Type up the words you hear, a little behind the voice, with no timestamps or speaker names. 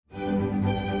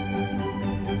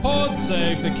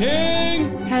Save the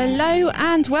King! Hello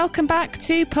and welcome back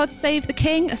to Pod Save the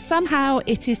King. Somehow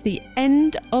it is the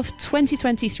end of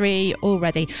 2023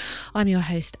 already. I'm your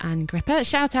host, Anne Gripper.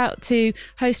 Shout out to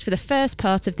host for the first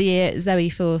part of the year, Zoe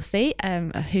Forsey,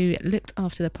 who looked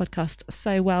after the podcast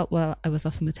so well. Well, I was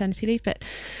off on maternity leave, but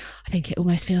I think it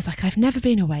almost feels like I've never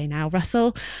been away now.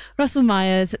 Russell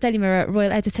Myers, Daily Mirror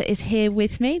Royal Editor, is here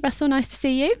with me. Russell, nice to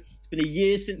see you. Been a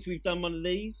year since we've done one of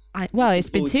these. It's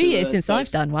been 2 years since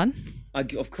I've done one.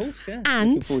 Of course, yeah. And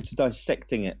looking forward to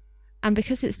dissecting it. And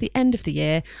because it's the end of the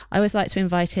year, I always like to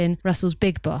invite in Russell's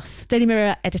big boss, Daily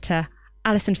Mirror editor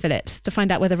Alison Phillips, to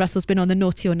find out whether Russell's been on the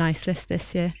naughty or nice list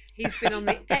this year. He's been on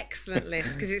the excellent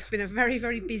list because it's been a very,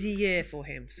 very busy year for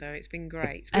him. So it's been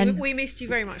great. We missed you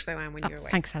very much though, Anne, when you were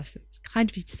away. Thanks, Alison. It's kind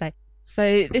of you to say.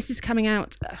 So this is coming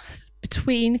out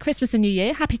between Christmas and New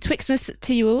Year. Happy Twixmas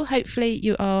to you all. Hopefully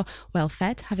you are well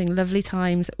fed, having lovely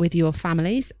times with your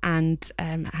families, and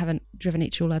haven't driven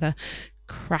each other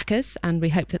crackers. And we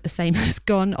hope that the same has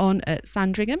gone on at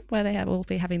Sandringham, where they will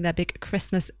be having their big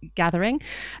Christmas gathering.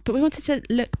 But we wanted to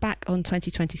look back on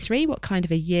 2023, what kind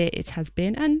of a year it has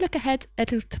been, and look ahead a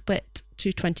little bit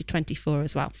to 2024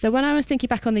 as well. So when I was thinking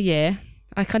back on the year,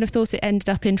 I kind of thought it ended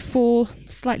up in 4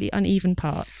 slightly uneven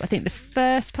parts. I think the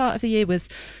first part of the year was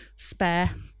Spare,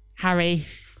 Harry,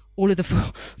 all of the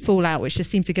fallout, which just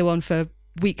seemed to go on for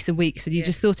weeks and weeks, and you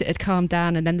just thought it had calmed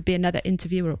down, and then there'd be another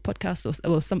interview or a podcast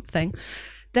or something.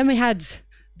 Then we had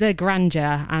the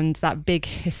grandeur and that big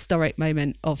historic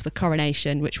moment of the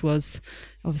coronation, which was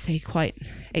obviously quite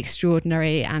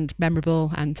extraordinary and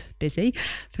memorable and busy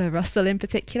for Russell in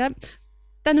particular.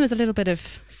 Then there was a little bit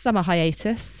of summer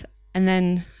hiatus, and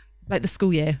then like the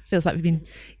school year feels like we've been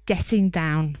getting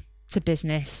down to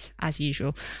business as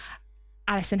usual.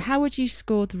 Alison, how would you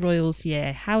score the Royals'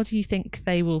 year? How do you think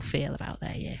they will feel about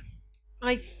their year?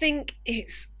 I think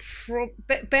it's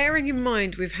bearing in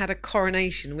mind we've had a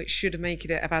coronation which should make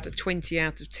it about a 20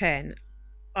 out of 10.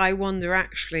 I wonder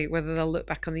actually whether they'll look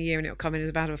back on the year and it'll come in as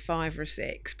about a 5 or a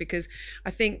 6, because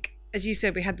I think, as you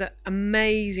said, we had the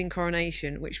amazing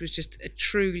coronation, which was just a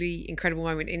truly incredible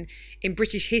moment in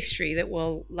British history that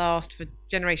will last for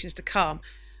generations to come.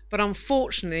 But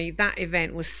unfortunately, that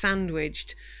event was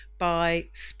sandwiched by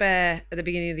Spare at the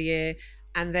beginning of the year,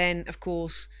 and then, of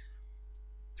course,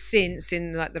 since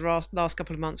in like the last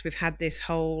couple of months, we've had this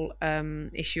whole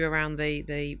issue around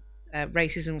the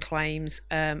racism claims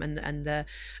and the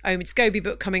Omid Scobie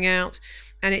book coming out,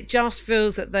 and it just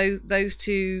feels that those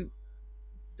two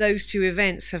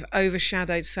events have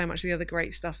overshadowed so much of the other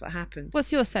great stuff that happened.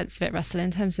 What's your sense of it, Russell, in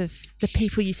terms of the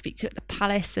people you speak to at the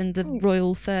palace and the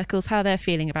royal circles, how they're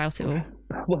feeling about it all?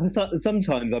 Well,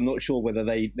 sometimes I'm not sure whether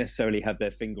they necessarily have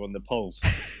their finger on the pulse,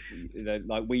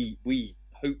 like we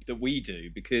hope that we do,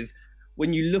 because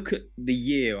when you look at the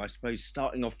year, I suppose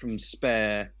starting off from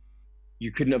Spare,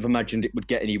 you couldn't have imagined it would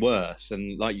get any worse.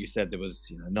 And like you said, there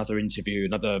was another interview,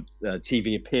 another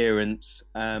TV appearance,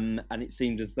 and it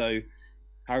seemed as though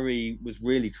Harry was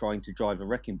really trying to drive a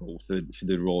wrecking ball for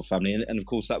the royal family, and of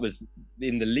course that was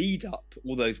in the lead up.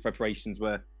 All those preparations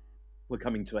were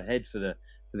coming to a head for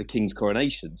the King's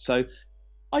coronation. So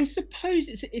I suppose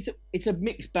it's a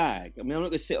mixed bag. I mean, I'm not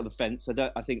going to sit on the fence.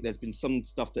 I think there's been some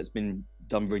stuff that's been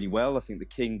done really well. I think the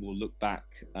King will look back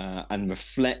and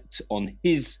reflect on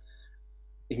his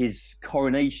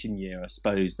coronation year. I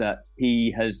suppose that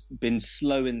he has been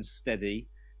slow and steady.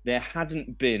 There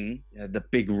hadn't been the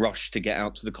big rush to get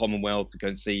out to the Commonwealth to go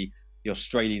and see the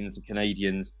Australians and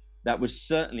Canadians. That was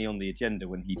certainly on the agenda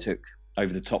when he took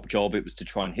over the top job. It was to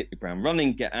try and hit the ground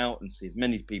running, get out and see as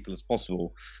many people as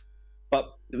possible.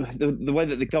 But the way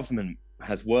that the government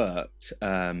has worked,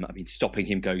 stopping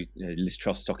him going, Liz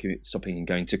Truss stopping him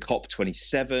going to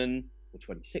COP27 or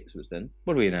 26 was then.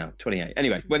 What are we now? 28.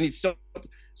 Anyway, when he stopped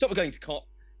going to COP,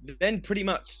 then pretty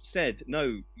much said,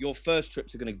 no, your first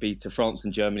trips are going to be to France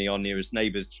and Germany, our nearest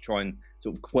neighbours, to try and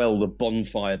sort of quell the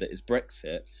bonfire that is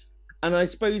Brexit. And I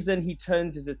suppose then he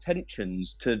turned his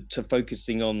attentions to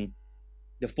focusing on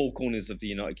the four corners of the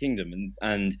United Kingdom.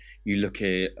 And you look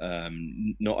at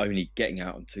not only getting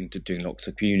out and doing lots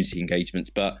of community engagements,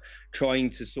 but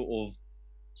trying to sort of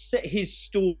set his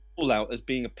stall out as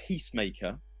being a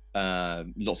peacemaker,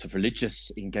 lots of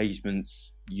religious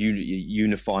engagements,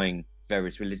 unifying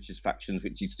various religious factions,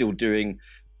 which he's still doing,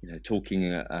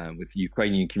 talking with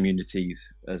Ukrainian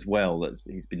communities as well, that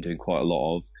he's been doing quite a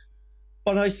lot of.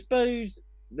 But I suppose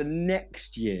the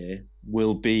next year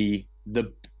will be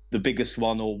the biggest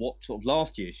one, or what sort of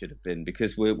last year should have been,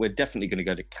 because we're definitely going to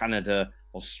go to Canada,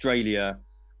 Australia.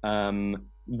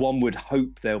 one would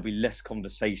hope there'll be less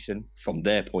conversation from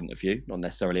their point of view, not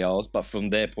necessarily ours, but from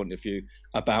their point of view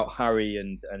about Harry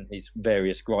and his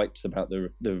various gripes about the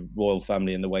royal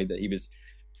family and the way that he was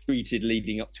treated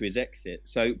leading up to his exit.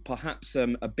 So perhaps a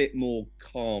bit more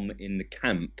calm in the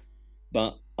camp.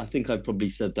 But I think I've probably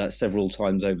said that several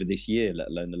times over this year, let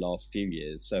alone the last few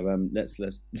years. So let's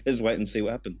wait and see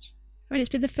what happens. I mean, it's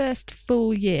been the first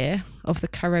full year of the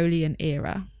Carolean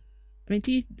era. I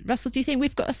mean, Russell, do you think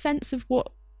we've got a sense of what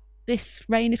this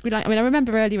reign is going to be like? I mean, I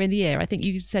remember earlier in the year, I think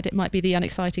you said it might be the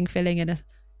unexciting filling in a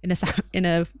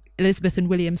Elizabeth and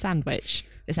William sandwich,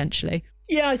 essentially.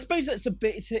 Yeah, I suppose that's a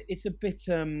bit. It's a bit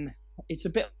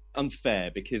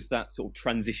unfair because that sort of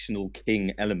transitional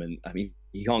king element. I mean,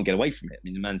 you can't get away from it. I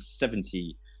mean, the man's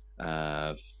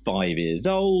 75 years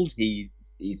old.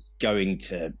 He's going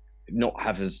to not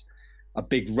have a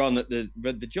big run at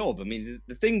the job. I mean,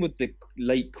 the thing with the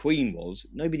late Queen was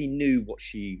nobody knew who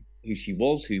she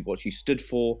was, what she stood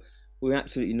for. We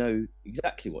absolutely know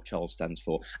exactly what Charles stands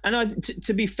for. And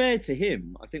to be fair to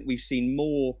him, I think we've seen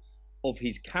more of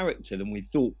his character than we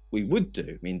thought we would do.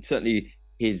 I mean, certainly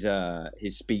his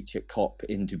speech at COP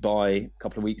in Dubai a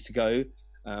couple of weeks ago,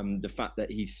 the fact that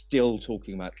he's still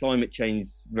talking about climate change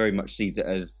very much sees it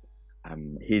as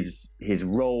his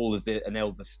role as an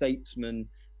elder statesman,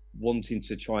 wanting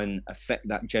to try and affect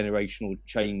that generational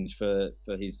change for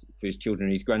his children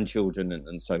and his grandchildren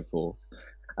and so forth.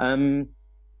 I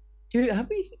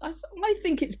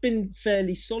think it's been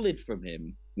fairly solid from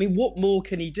him. I mean, what more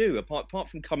can he do apart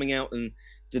from coming out and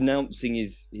denouncing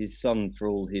his son for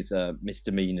all his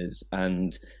misdemeanors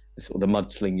and the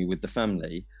mudslinging with the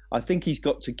family? I think he's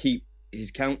got to keep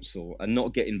his counsel and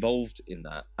not get involved in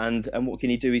that. And what can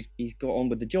he do? He's got on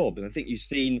with the job. And I think you've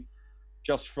seen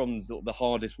just from the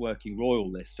hardest working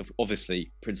royal list.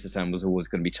 Obviously, Princess Anne was always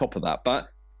going to be top of that, but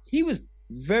he was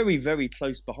very, very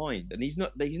close behind, and he's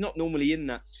not normally in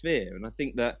that sphere. And I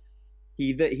think that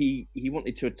he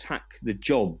wanted to attack the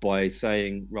job by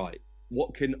saying, right,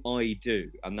 what can I do?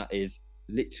 And that is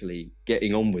literally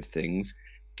getting on with things,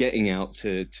 getting out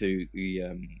to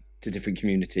different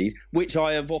communities, which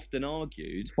I have often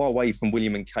argued, far away from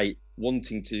William and Kate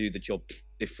wanting to do the job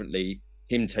differently,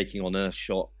 him taking on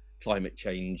Earthshot, climate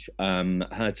change,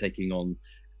 her taking on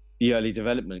the early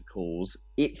development calls.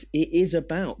 It is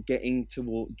about getting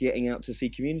out to see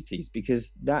communities,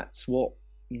 because that's what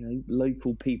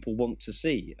local people want to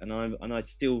see, and I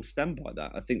still stand by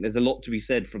that. I think there's a lot to be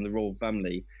said from the royal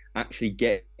family actually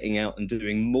getting out and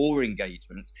doing more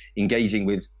engagements, engaging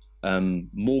with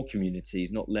more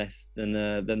communities, not less than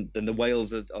the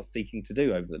Wales are seeking to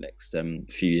do over the next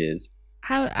few years.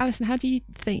 Alison, how do you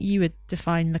think you would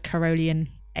define the Carolean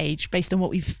age based on what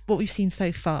we've seen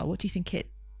so far? What do you think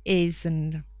it is?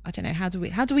 And I don't know, how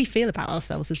do we feel about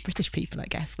ourselves as British people, I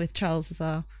guess, with Charles as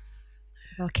our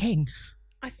king?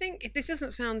 I think this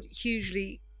doesn't sound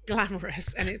hugely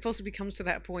glamorous, and it possibly comes to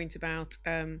that point about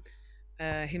him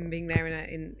being there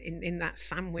in that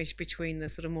sandwich between the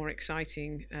sort of more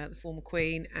exciting the former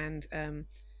Queen and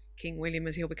King William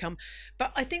as he'll become.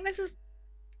 But I think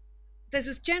there's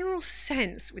this general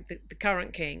sense with the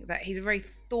current king that he's a very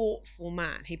thoughtful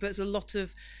man. He puts a lot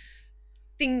of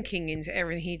thinking into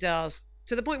everything he does,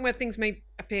 to the point where things may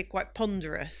appear quite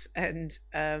ponderous. And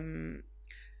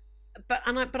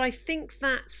but I think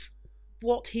that's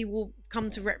what he will come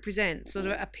to represent, sort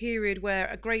of a period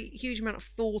where huge amount of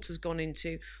thought has gone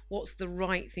into what's the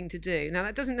right thing to do. Now,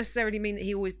 that doesn't necessarily mean that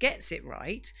he always gets it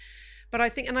right, but I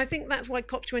think that's why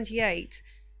COP28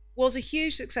 was a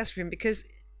huge success for him, because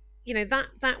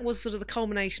that was sort of the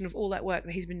culmination of all that work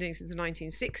that he's been doing since the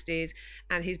 1960s,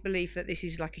 and his belief that this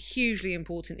is like a hugely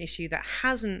important issue that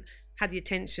hasn't had the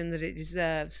attention that it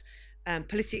deserves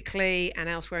politically and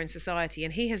elsewhere in society.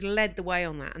 And he has led the way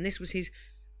on that. And this was his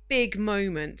big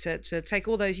moment to take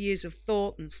all those years of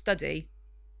thought and study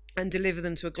and deliver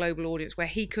them to a global audience where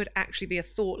he could actually be a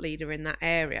thought leader in that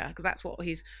area, because that's what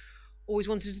he's always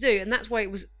wanted to do. And that's why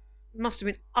must have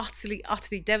been utterly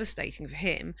devastating for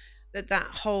him that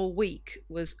whole week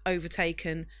was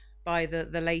overtaken by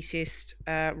the latest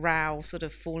row sort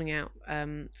of falling out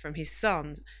from his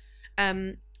son.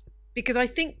 Because I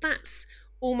think that's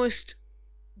almost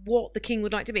what the king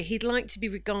would like to be. He'd like to be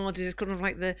regarded as kind of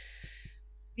like the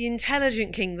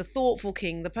intelligent king, the thoughtful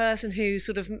king, the person who's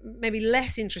sort of maybe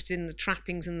less interested in the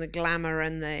trappings and the glamour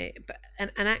and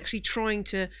actually trying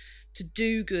to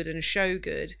do good and show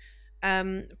good.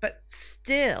 But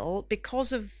still,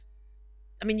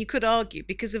 you could argue,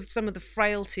 because of some of the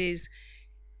frailties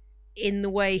in the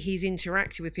way he's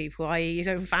interacted with people, i.e. his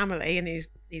own family and his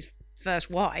first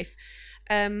wife,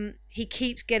 he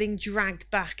keeps getting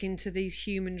dragged back into these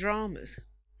human dramas.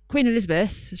 Queen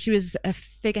Elizabeth, she was a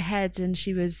figurehead, and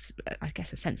she was, I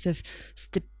guess, a sense of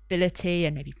stability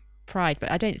and maybe pride, but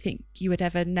I don't think you would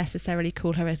ever necessarily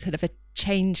call her a sort of a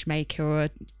change maker or a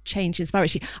change inspirer.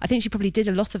 I think she probably did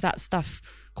a lot of that stuff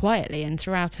quietly, and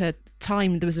throughout her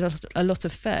time there was a lot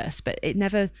of firsts, but it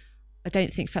never, I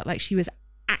don't think, felt like she was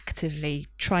actively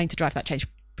trying to drive that change.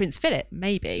 Prince Philip,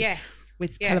 maybe,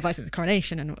 with televising the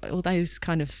coronation and all those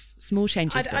kind of small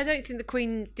changes. I don't think the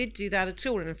Queen did do that at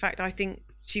all, and in fact I think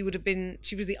she was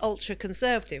the ultra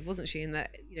conservative, wasn't she, in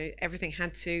that, you know, everything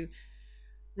had to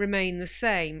remain the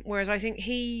same, whereas I think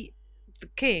the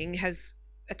King, has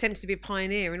attempted to be a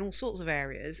pioneer in all sorts of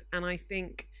areas, and I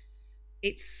think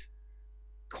it's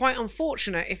quite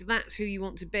unfortunate if that's who you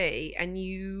want to be and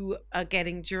you are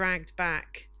getting dragged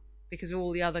back because of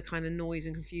all the other kind of noise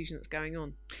and confusion that's going on.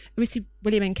 And we see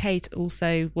William and Kate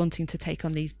also wanting to take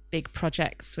on these big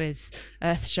projects with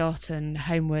Earthshot and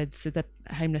Homewards, the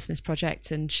homelessness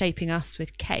project, and Shaping Us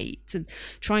with Kate, and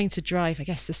trying to drive, I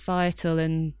guess, societal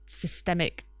and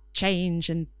systemic change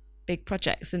and big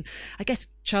projects. And I guess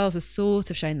Charles has sort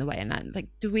of shown the way in that. Like,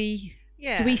 do we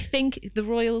think the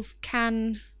royals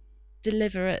can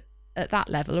deliver at that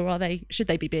level, or should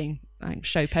they be being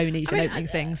show ponies and opening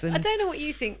things? And I don't know what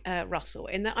you think, Russell,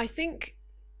 in that I think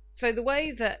so the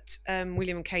way that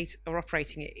William and Kate are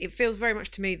operating it feels very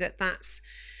much to me that that's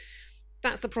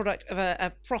the product of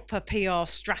a proper PR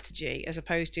strategy, as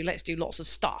opposed to let's do lots of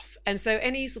stuff. And so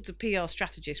any sort of PR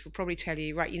strategist will probably tell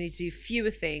you, right, you need to do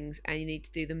fewer things and you need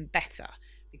to do them better,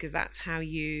 because that's how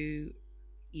you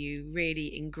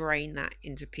really ingrain that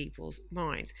into people's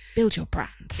minds. Build your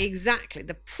brand. Exactly.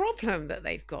 The problem that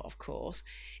they've got, of course,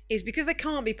 is because they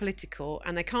can't be political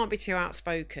and they can't be too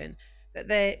outspoken, that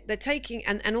they're taking,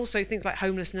 and also things like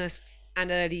homelessness and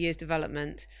early years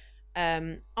development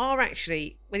are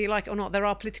actually, whether you like it or not, there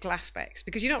are political aspects,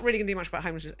 because you're not really going to do much about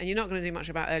homelessness and you're not going to do much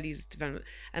about early years development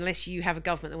unless you have a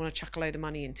government that want to chuck a load of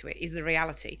money into it, is the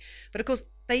reality. But of course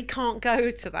they can't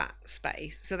go to that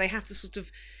space, so they have to sort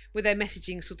of, with their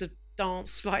messaging, sort of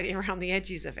dance slightly around the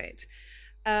edges of it.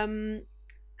 And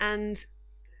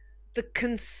the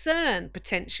concern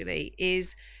potentially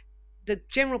is the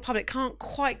general public can't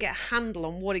quite get a handle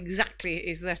on what exactly it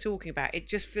is they're talking about. It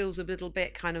just feels a little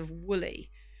bit kind of woolly.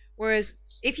 Whereas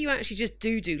if you actually just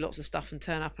do lots of stuff and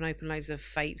turn up and open loads of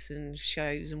fetes and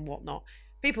shows and whatnot,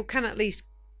 people can at least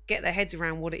get their heads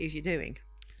around what it is you're doing.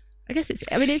 I guess it's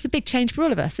a big change for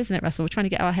all of us, isn't it, Russell? We're trying to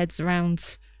get our heads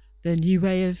around the new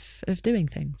way of doing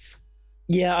things.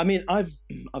 Yeah, I mean, I've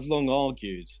long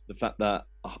argued the fact that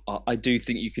I do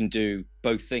think you can do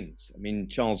both things. I mean,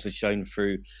 Charles has shown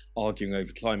through arguing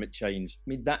over climate change. I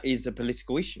mean, that is a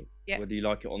political issue, whether you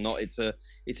like it or not. It's a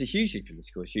hugely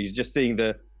political issue. You're just seeing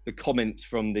the comments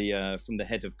from the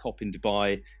head of COP in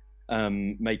Dubai,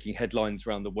 making headlines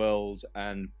around the world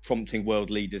and prompting world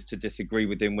leaders to disagree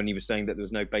with him when he was saying that there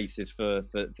was no basis for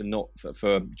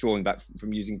drawing back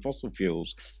from using fossil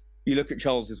fuels. You look at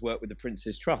Charles's work with the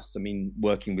Prince's Trust. I mean,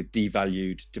 working with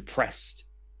devalued, depressed,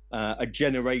 a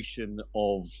generation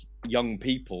of young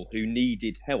people who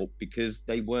needed help because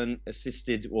they weren't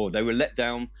assisted, or they were let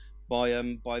down by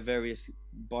various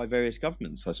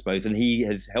governments, I suppose. And he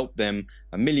has helped them,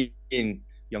 1 million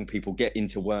young people, get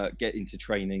into work, get into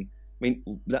training. I mean,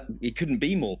 that it couldn't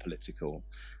be more political.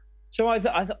 So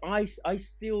I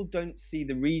still don't see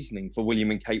the reasoning for William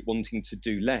and Kate wanting to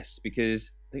do less, because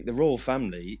I think the royal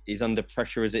family is under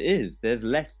pressure as it is. There's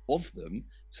less of them,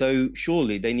 so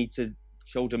surely they need to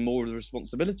shoulder more of the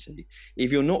responsibility.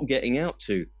 If you're not getting out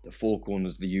to the four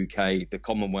corners of the UK, the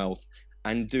Commonwealth,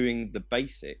 and doing the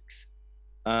basics,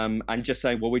 and just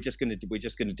saying, well, we're just going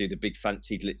to do the big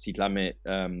fancy glitzy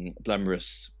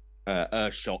glamorous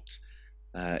Earthshot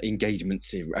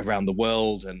engagements around the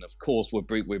world, and of course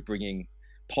we're bringing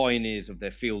pioneers of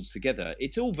their fields together.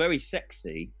 It's all very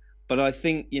sexy, but I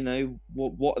think, you know,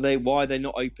 why are they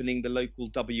not opening the local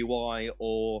WI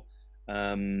or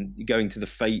going to the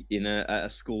fete in a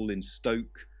school in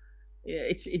Stoke?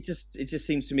 It just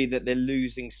seems to me that they're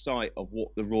losing sight of what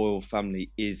the royal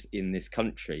family is in this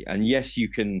country. And yes, you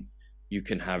can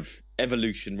have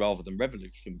evolution rather than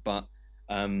revolution, but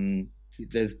I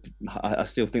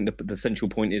still think the central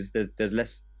point is there's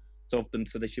less of them,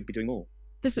 so they should be doing more.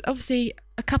 There's obviously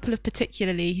a couple of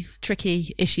particularly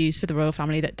tricky issues for the royal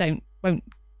family that won't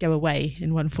go away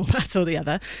in one format or the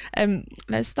other.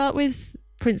 Let's start with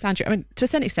Prince Andrew. I mean, to a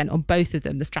certain extent, on both of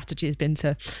them, the strategy has been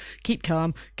to keep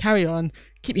calm, carry on,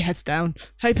 keep your heads down,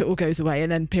 hope it all goes away,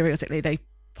 and then periodically they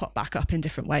pop back up in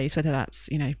different ways, whether that's,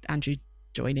 you know, Andrew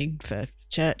joining for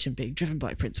church and being driven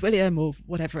by Prince William or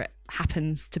whatever it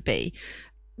happens to be.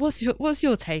 What's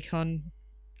your take on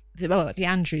the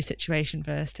Andrew situation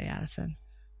firstly, Alison?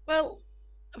 Well,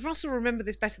 Ross will remember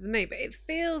this better than me, but it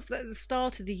feels that at the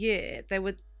start of the year there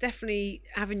were definitely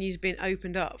avenues being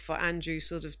opened up for Andrew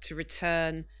sort of to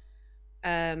return,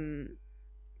 um,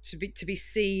 to be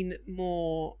seen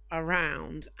more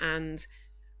around, and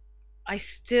I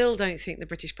still don't think the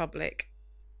British public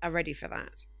are ready for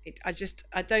that.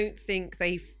 I don't think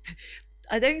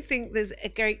I don't think there's a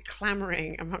great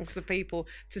clamouring amongst the people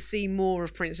to see more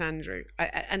of Prince Andrew,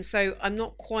 and so I'm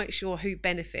not quite sure who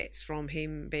benefits from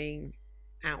him being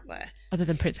out there Other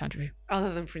than Prince Andrew.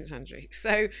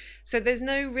 So there's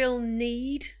no real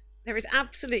need. There is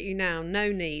absolutely now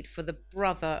no need for the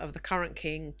brother of the current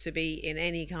king to be in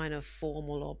any kind of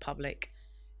formal or public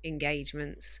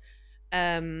engagements.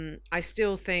 I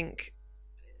still think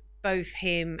both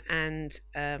him and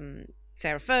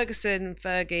Sarah Ferguson,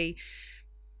 Fergie,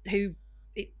 who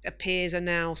it appears are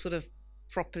now sort of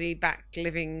properly back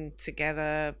living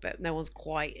together, but no one's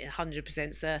quite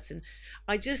 100% certain.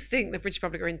 I just think the British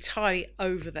public are entirely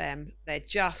over them. They're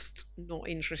just not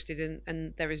interested in,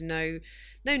 and there is no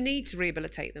need to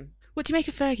rehabilitate them. What do you make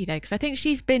of Fergie though? Because I think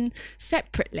she's been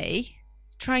separately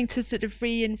trying to sort of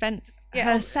reinvent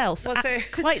herself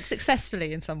quite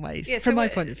successfully in some ways, from my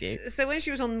point of view. So when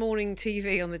she was on morning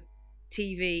TV on the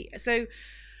TV, so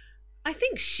I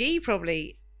think she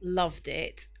probably loved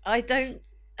it. I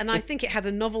think it had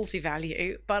a novelty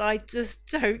value, but I just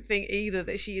don't think either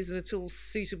that she is an at all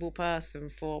suitable person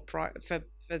for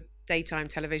daytime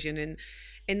television.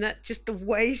 In that, just the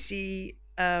way she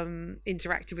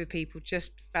interacted with people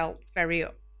just felt very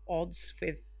at odds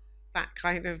with that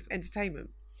kind of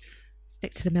entertainment.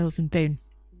 Stick to the Mills and Boone.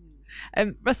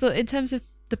 Russell, in terms of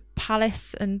the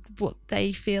palace and what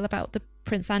they feel about the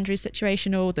Prince Andrew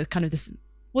situation, or the kind of this,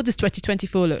 what does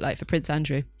 2024 look like for Prince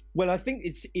Andrew? Well, I think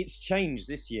it's changed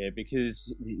this year,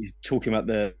 because talking about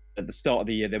at the start of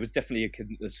the year, there was definitely a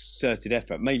concerted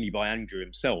effort, mainly by Andrew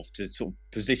himself, to sort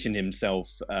of position himself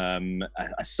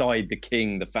aside the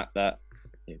king. The fact that,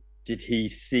 did he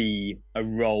see a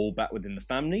role back within the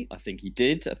family? I think he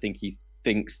did. I think he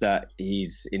thinks that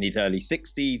he's in his early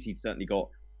 60s. He's certainly got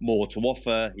more to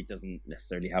offer. He doesn't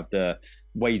necessarily have the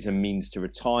ways and means to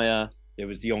retire. There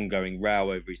was the ongoing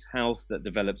row over his house that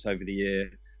develops over the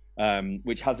year,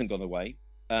 which hasn't gone away.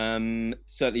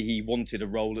 Certainly he wanted a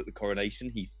role at the coronation.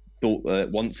 He thought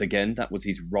once again that was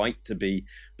his right to be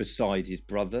beside his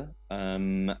brother,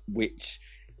 which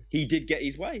he did get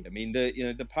his way. I mean,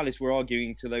 the palace were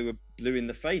arguing till they were blue in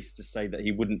the face to say that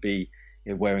he wouldn't be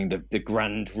wearing the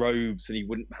grand robes, and he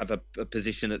wouldn't have a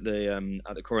position at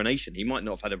the coronation. He might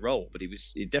not have had a role, but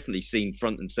he definitely seen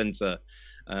front and centre,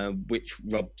 which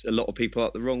rubbed a lot of people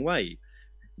up the wrong way.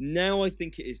 Now I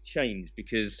think it has changed,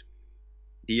 because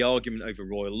the argument over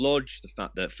Royal Lodge, the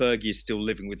fact that Fergie is still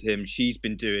living with him, she's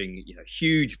been doing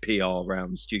huge PR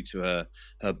rounds due to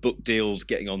her book deals,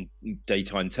 getting on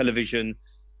daytime television.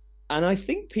 And I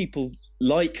think people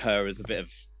like her as a bit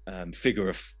of figure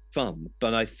of fun,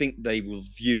 but I think they will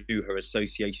view her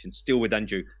association still with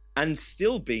Andrew, and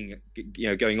still being,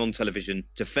 going on television,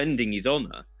 defending his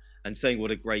honour and saying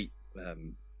what a great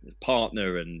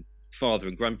partner and father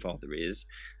and grandfather he is.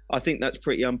 I think that's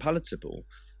pretty unpalatable.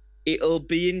 It'll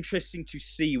be interesting to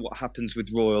see what happens with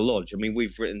Royal Lodge. I mean,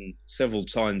 we've written several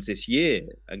times this year,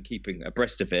 and keeping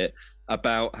abreast of it,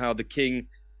 about how the king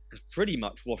has pretty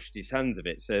much washed his hands of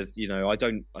it. Says, I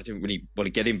don't really want to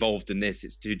get involved in this.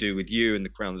 It's to do with you and the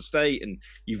Crown Estate, and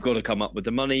you've got to come up with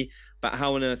the money. But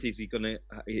how on earth is he going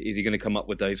to come up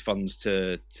with those funds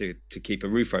to keep a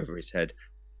roof over his head?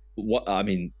 What I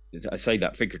mean, I say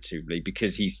that figuratively,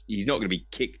 because he's not going to be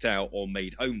kicked out or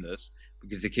made homeless,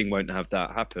 because the king won't have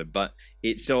that happen. But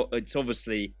it's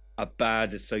obviously a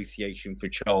bad association for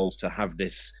Charles to have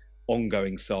this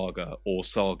ongoing saga or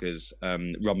sagas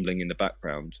rumbling in the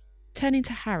background. Turning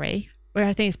to Harry, where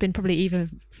I think it's been probably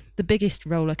even the biggest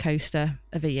roller coaster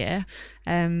of a year.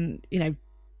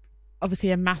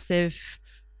 Obviously a massive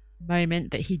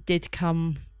moment that he did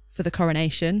come for the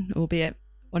coronation, albeit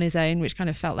on his own, which kind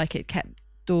of felt like it kept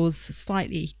doors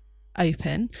slightly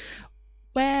open.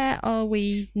 Where are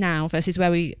we now versus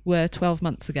where we were 12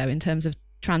 months ago in terms of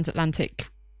transatlantic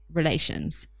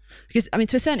relations? Because, I mean,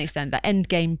 to a certain extent, that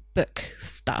Endgame book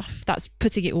stuff, that's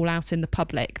putting it all out in the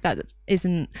public. That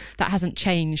hasn't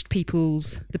changed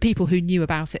the people who knew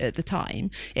about it at the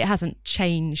time. It hasn't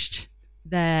changed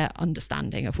their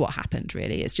understanding of what happened,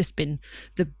 really. It's just been,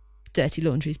 the dirty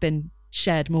laundry's been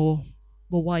shared more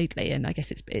widely, and I guess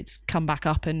it's come back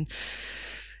up and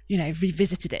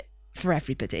revisited it for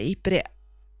everybody. But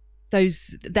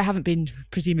there haven't been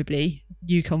presumably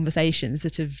new conversations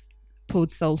that have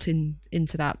poured salt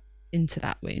into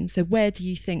that wound. So where do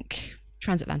you think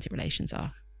transatlantic relations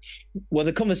are? Well,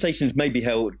 the conversations may be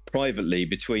held privately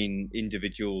between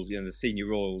individuals, the senior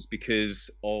royals, because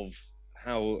of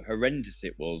how horrendous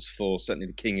it was for certainly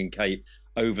the King and Kate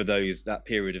over that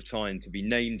period of time to be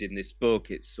named in this book.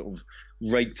 It's sort of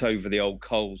raked over the old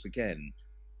coals again.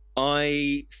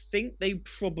 I think they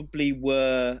probably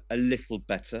were a little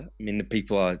better. I mean, the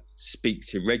people I speak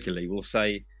to regularly will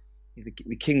say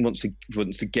the king wants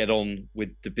to get on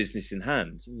with the business in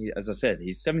hand. As I said,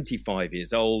 he's 75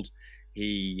 years old.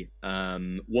 He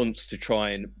wants to try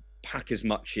and pack as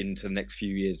much into the next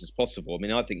few years as possible. I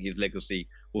mean, I think his legacy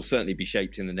will certainly be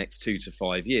shaped in the next 2 to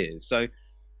 5 years. So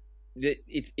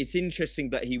it's interesting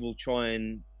that he will try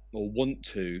and, or want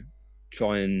to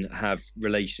try and have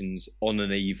relations on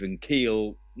an even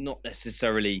keel, not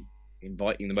necessarily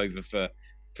inviting them over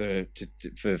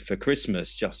for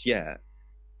Christmas just yet.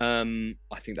 I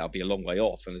think that'll be a long way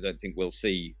off, and I don't think we'll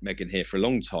see Meghan here for a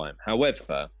long time.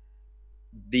 However,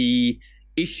 the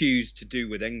issues to do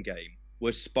with Endgame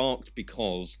were sparked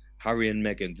because Harry and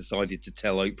Meghan decided to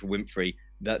tell Oprah Winfrey,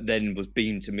 that then was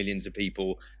beamed to millions of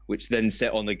people, which then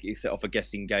set off a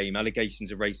guessing game,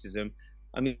 allegations of racism.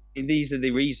 I mean, these are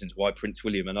the reasons why Prince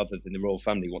William and others in the royal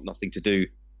family want nothing to do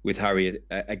with Harry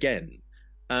again.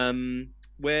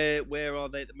 Where are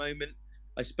they at the moment?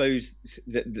 I suppose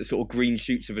the sort of green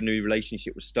shoots of a new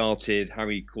relationship were started.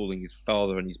 Harry calling his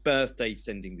father on his birthday,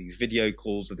 sending these video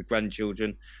calls of the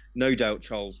grandchildren. No doubt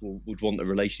Charles would want a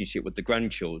relationship with the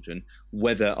grandchildren.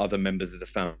 Whether other members of the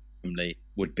family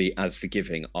would be as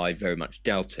forgiving, I very much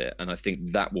doubt it. And I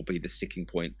think that will be the sticking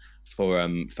point for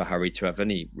Harry to have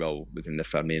any role within the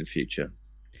family in future.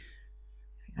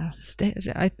 I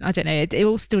don't know. It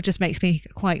all still just makes me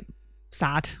quite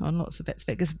sad on lots of bits of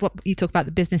it, because what you talk about,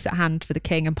 the business at hand for the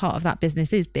king, and part of that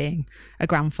business is being a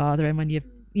grandfather. And when you're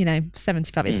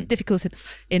 75, it's difficult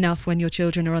enough when your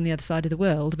children are on the other side of the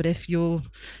world, but if you're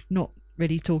not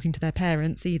really talking to their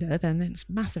parents either, then it's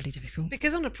massively difficult.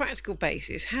 Because on a practical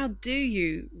basis, how do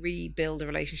you rebuild a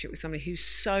relationship with somebody who's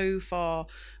so far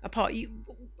apart?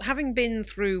 Having been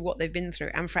through what they've been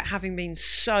through, and for having been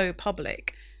so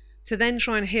public, to then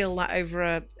try and heal that over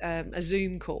a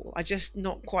Zoom call, I'm just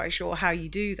not quite sure how you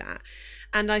do that.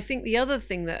 And I think the other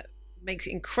thing that makes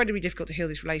it incredibly difficult to heal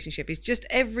this relationship is just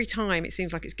every time it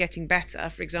seems like it's getting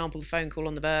better, for example, the phone call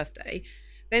on the birthday,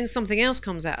 then something else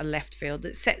comes out of left field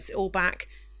that sets it all back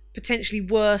potentially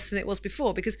worse than it was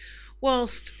before. Because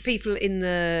whilst people in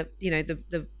the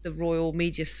royal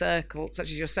media circle,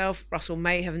 such as yourself, Russell,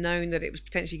 may have known that it was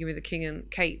potentially going to be the King and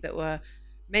Kate that were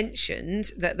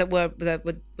mentioned, that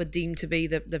were deemed to be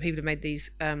the people who made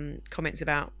these comments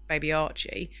about baby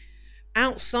Archie,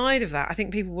 outside of that, I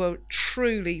think people were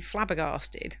truly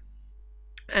flabbergasted,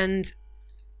 and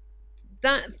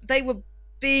that they were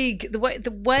big.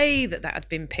 The way that had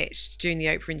been pitched during the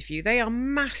Oprah interview, they are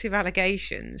massive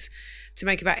allegations to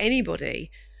make about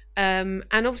anybody, and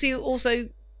obviously also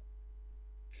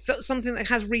something that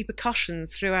has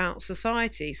repercussions throughout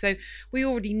society. So we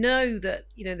already know that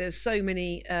there's so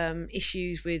many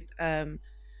issues with the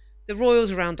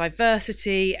royals around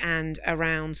diversity and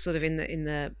around sort of in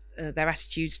their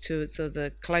attitudes to sort of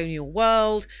the colonial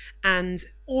world, and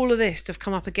all of this to have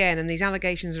come up again, and these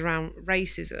allegations around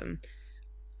racism.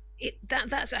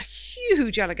 That's a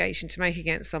huge allegation to make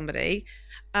against somebody,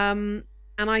 and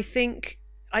I think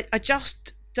I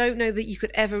just don't know that you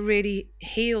could ever really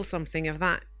heal something of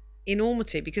that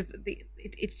enormity, because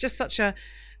it's just such a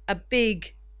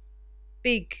big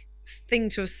thing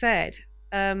to have said,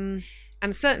 and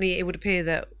certainly it would appear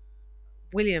that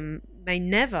William may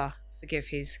never forgive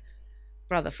his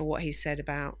brother for what he said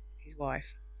about his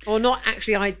wife, or not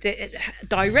actually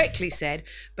directly said,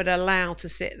 but allowed to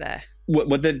sit there.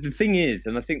 Well, the thing is,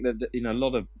 and I think that a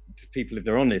lot of people, if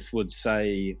they're honest, would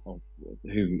say,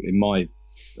 who in my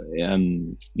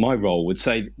role would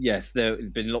say, yes, there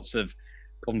have been lots of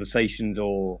conversations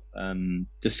or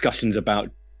discussions about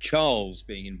Charles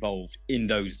being involved in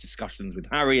those discussions with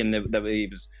Harry, and that he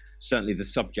was certainly the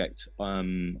subject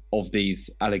of these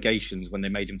allegations when they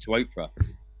made him to Oprah.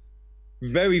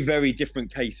 Very, very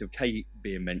different case of Kate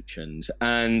being mentioned,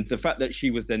 and the fact that she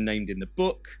was then named in the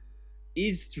book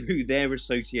is through their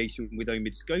association with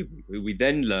Omid Scobie, who we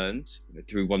then learned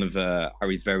through one of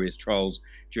Harry's various trials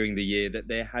during the year that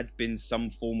there had been some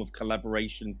form of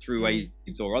collaboration through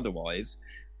AIDS or otherwise.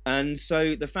 And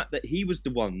so the fact that he was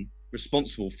the one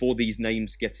responsible for these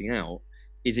names getting out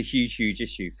is a huge, huge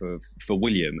issue for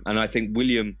William. And I think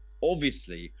William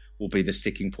obviously will be the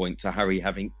sticking point to Harry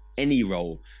having any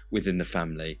role within the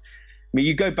family. I mean,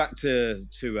 you go back to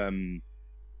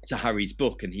Harry's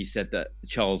book, and he said that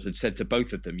Charles had said to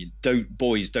both of them,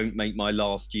 "Boys, don't make my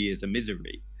last years a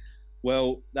misery."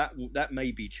 Well, that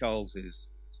may be Charles's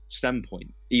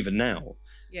standpoint, even now,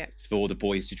 for the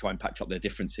boys to try and patch up their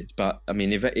differences. But I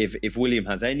mean, if William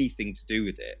has anything to do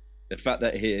with it, the fact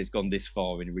that he has gone this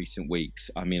far in recent weeks,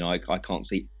 I mean, I can't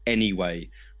see any way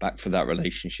back for that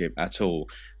relationship at all.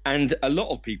 And a lot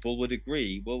of people would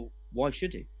agree, well, why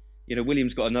should he? You know,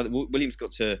 William's got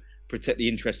to protect the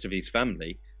interests of his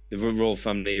family. The royal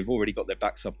family have already got their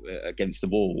backs up against the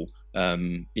wall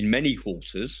in many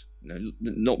quarters, you know,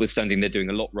 notwithstanding they're doing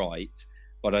a lot right.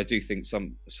 But I do think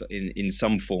in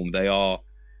some form they are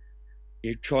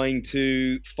trying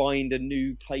to find a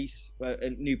new place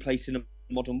in a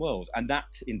modern world, and that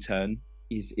in turn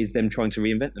is them trying to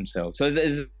reinvent themselves. So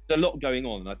there's a lot going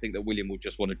on, and I think that William will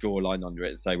just want to draw a line under it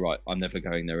and say, right, I'm never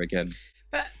going there again.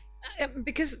 But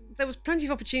because there was plenty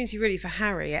of opportunity really for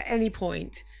Harry at any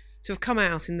point to have come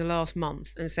out in the last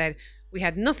month and said, we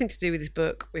had nothing to do with this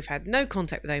book, we've had no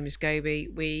contact with Omid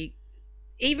Scobie,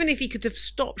 even if he could have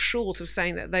stopped short of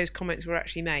saying that those comments were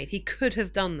actually made, he could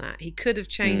have done that. He could have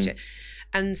changed it.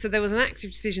 And so there was an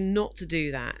active decision not to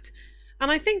do that.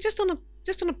 And I think just on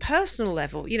a personal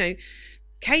level, you know,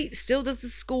 Kate still does the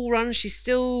school run. She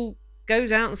still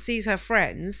goes out and sees her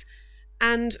friends.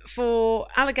 And for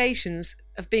allegations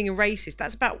of being a racist,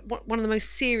 that's about one of the most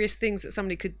serious things that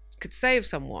somebody could say of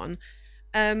someone.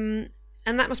 And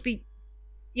that must be,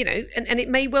 you know, and it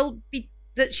may well be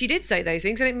that she did say those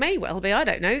things, and it may well be, I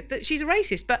don't know, that she's a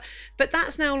racist. But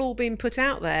that's now all been put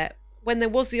out there when there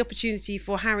was the opportunity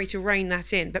for Harry to rein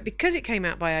that in. But because it came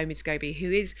out by Omid Scobie,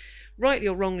 who is rightly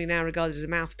or wrongly now regarded as a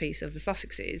mouthpiece of the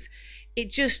Sussexes,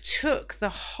 it just took the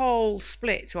whole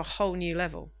split to a whole new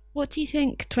level. What do you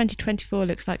think 2024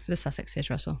 looks like for the Sussexes,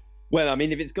 Russell? Well, I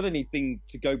mean, if it's got anything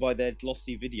to go by their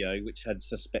glossy video, which had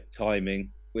suspect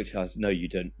timing, which I know you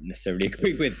don't necessarily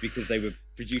agree with because they were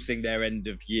producing their end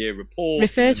of year report.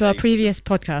 Refer to our previous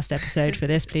podcast episode for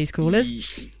this, please,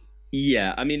 callers.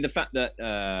 Yeah, I mean, the fact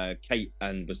that Kate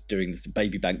Ann was doing this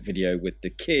baby bank video with the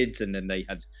kids, and then they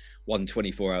had one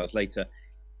 24 hours later.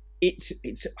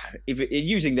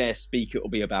 Using their speak, it will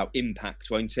be about impact,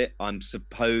 won't it? I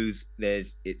suppose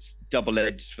it's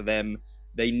double-edged for them.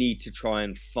 They need to try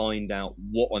and find out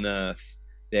what on earth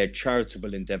their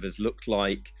charitable endeavours looked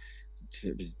like.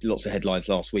 Lots of headlines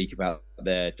last week about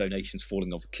their donations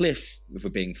falling off a cliff. If we're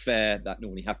being fair, that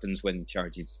normally happens when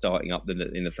charities are starting up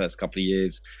in the first couple of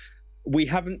years. We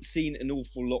haven't seen an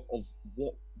awful lot of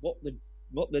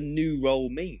what the new role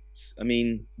means. I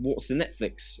mean, what's the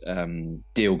Netflix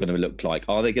deal going to look like?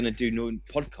 Are they going to do new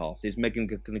podcasts? Is Meghan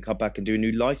going to come back and do a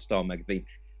new lifestyle magazine?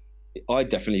 I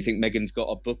definitely think Meghan's got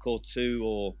a book or two,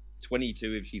 or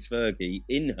 22 if she's Fergie,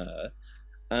 in her.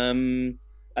 And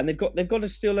they've got to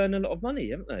still earn a lot of money,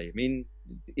 haven't they? I mean,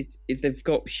 they've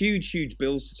got huge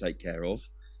bills to take care of.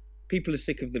 People are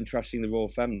sick of them trashing the royal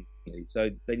family, so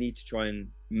they need to try and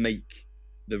make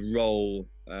the role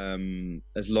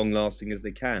as long-lasting as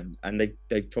they can. And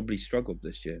they've probably struggled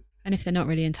this year. And if they're not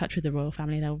really in touch with the royal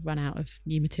family, they'll run out of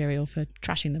new material for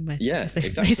trashing them with. Yeah, they've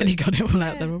exactly. basically got it all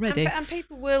out there already. And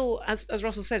people will, as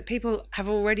Russell said, people have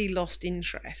already lost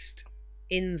interest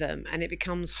in them, and it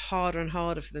becomes harder and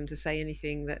harder for them to say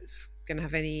anything that's going to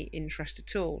have any interest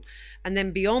at all. And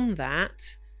then beyond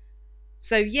that,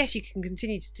 so yes, you can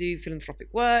continue to do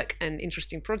philanthropic work and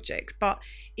interesting projects, but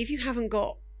if you haven't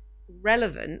got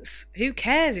relevance, who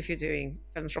cares if you're doing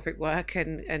philanthropic work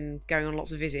and going on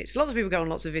lots of visits? Lots of people go on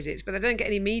lots of visits, but they don't get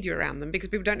any media around them because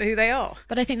people don't know who they are.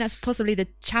 But I think that's possibly the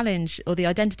challenge, or the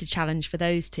identity challenge, for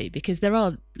those two, because there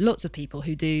are lots of people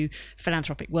who do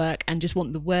philanthropic work and just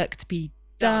want the work to be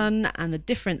done and the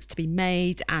difference to be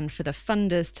made, and for the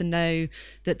funders to know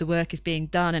that the work is being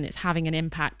done and it's having an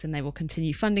impact, and they will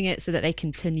continue funding it so that they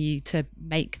continue to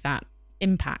make that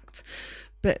impact.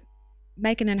 But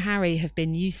Meghan and Harry have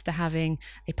been used to having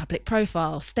a public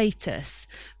profile, status.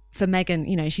 For Meghan,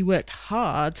 you know, she worked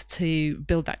hard to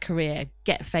build that career,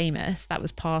 get famous. That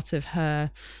was part of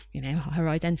her, you know, her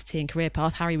identity and career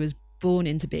path. Harry was born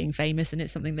into being famous, and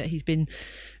it's something that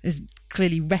has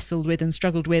clearly wrestled with and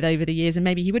struggled with over the years, and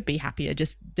maybe he would be happier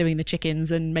just doing the chickens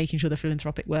and making sure the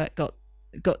philanthropic work got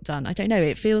done. I don't know,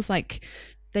 it feels like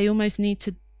they almost need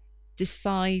to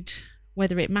decide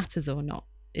whether it matters or not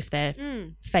if they're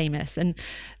famous,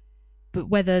 but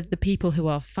whether the people who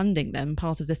are funding them,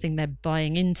 part of the thing they're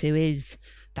buying into is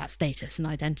that status and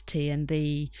identity and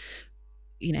the,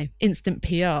 you know, instant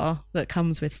PR that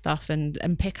comes with stuff and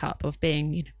pickup of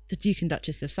being, you know, the Duke and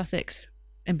Duchess of Sussex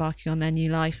embarking on their new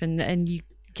life, and you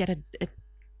get I don't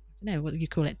know what you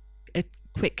call it, a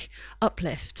quick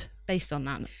uplift based on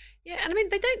that. Yeah, and I mean,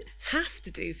 they don't have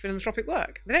to do philanthropic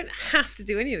work. They don't have to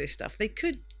do any of this stuff. They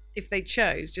could, if they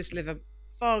chose, just live a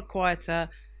far quieter,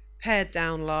 pared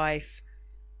down life,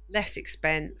 less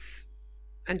expense,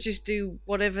 and just do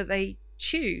whatever they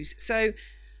choose. So,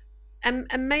 and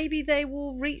maybe they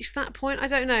will reach that point. I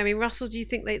don't know. I mean, Russell, do you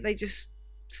think they just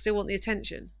still want the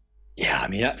attention? Yeah, I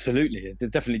mean, absolutely. They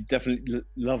definitely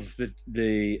love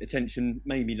the attention.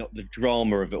 Maybe not the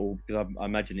drama of it all, because I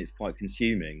imagine it's quite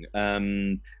consuming.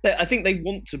 I think they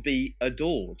want to be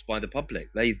adored by the public.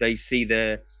 They see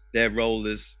their role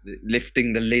as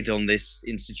lifting the lid on this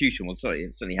institution. Well, sorry,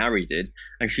 certainly Harry did,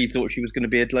 and she thought she was going to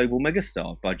be a global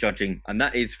megastar by judging, and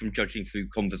that is from judging through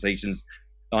conversations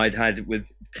I'd had with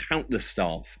countless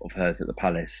staff of hers at the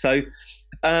palace. So.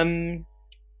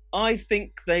 I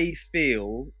think they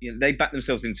feel, they back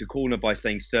themselves into a corner by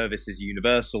saying service is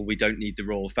universal. We don't need the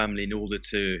royal family in order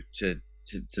to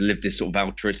live this sort of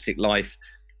altruistic life.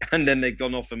 And then they've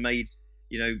gone off and made,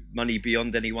 money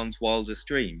beyond anyone's wildest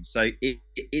dreams. So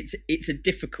it's a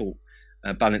difficult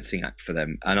balancing act for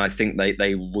them. And I think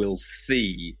they will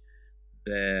see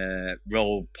their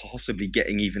role possibly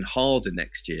getting even harder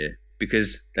next year,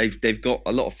 because they've got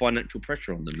a lot of financial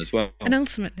pressure on them as well. And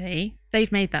ultimately,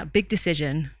 they've made that big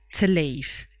decision to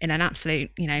leave in an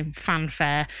absolute,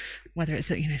 fanfare, whether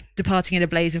it's, departing in a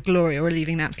blaze of glory or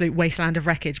leaving an absolute wasteland of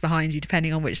wreckage behind you,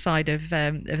 depending on which side of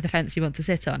the fence you want to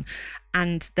sit on.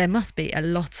 And there must be a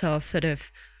lot of sort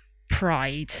of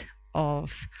pride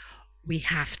of, we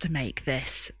have to make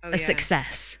this a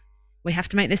success. We have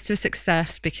to make this to a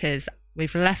success because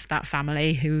we've left that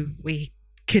family who we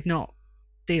could not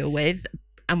deal with,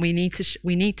 and we need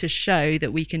to show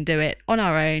that we can do it on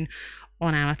our own,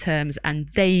 on our terms, and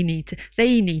they need to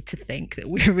think that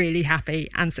we're really happy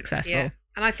and successful. Yeah.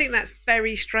 And I think that's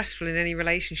very stressful in any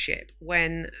relationship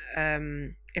when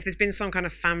if there's been some kind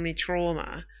of family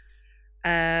trauma,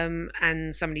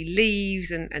 and somebody leaves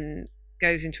and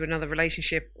goes into another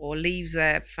relationship or leaves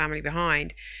their family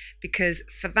behind, because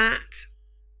for that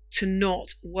to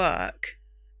not work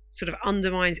sort of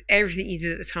undermines everything you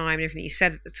did at the time and everything you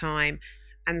said at the time,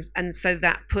 and so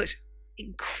that put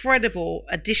incredible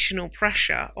additional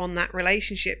pressure on that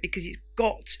relationship, because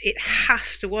it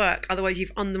has to work, otherwise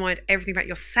you've undermined everything about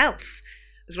yourself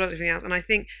as well as everything else. And I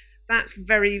think that's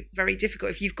very, very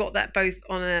difficult if you've got that both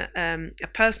on a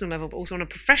personal level but also on a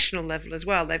professional level as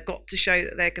well. They've got to show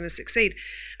that they're going to succeed,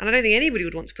 and I don't think anybody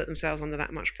would want to put themselves under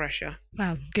that much pressure.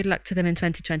 Well, good luck to them in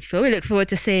 2024. We look forward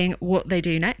to seeing what they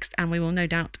do next, and we will no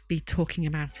doubt be talking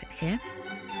about it here.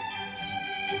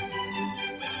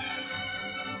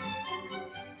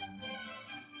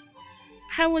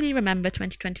 How will you remember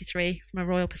 2023 from a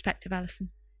royal perspective,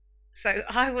 Alison? So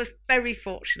I was very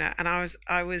fortunate, and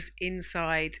I was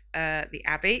inside the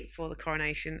Abbey for the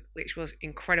coronation, which was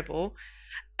incredible.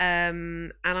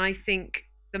 And I think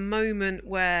the moment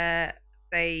where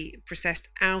they processed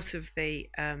out of the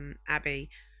Abbey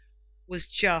was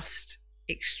just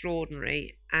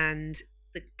extraordinary, and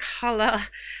the colour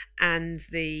and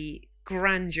the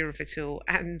grandeur of it all.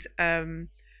 And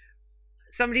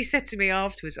somebody said to me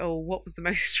afterwards, "Oh, what was the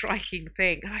most striking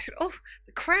thing?" And I said, "Oh,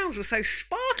 the crowns were so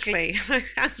sparkly." I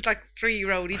sounded like a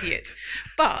 3-year-old idiot,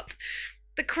 but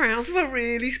the crowns were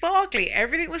really sparkly.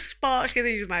 Everything was sparklier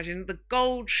than you'd imagine. The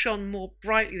gold shone more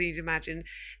brightly than you'd imagine.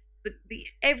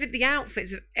 The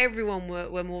outfits of everyone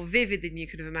were more vivid than you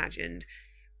could have imagined.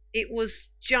 It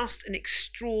was just an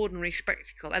extraordinary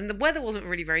spectacle, and the weather wasn't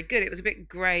really very good. It was a bit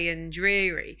grey and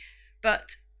dreary,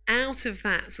 but out of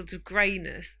that sort of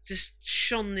greyness just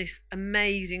shone this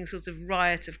amazing sort of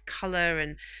riot of colour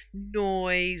and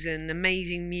noise and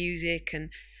amazing music,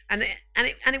 and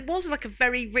it was like a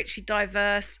very richly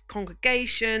diverse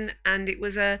congregation, and it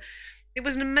was an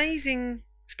amazing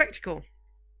spectacle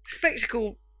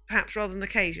perhaps rather than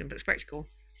occasion, but spectacle.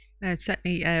 It's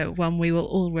certainly one we will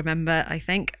all remember, I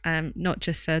think, not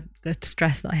just for the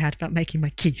stress that I had about making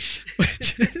my quiche,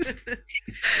 which is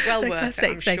well worth it,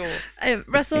 I'm sure.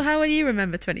 Russell, how will you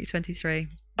remember 2023?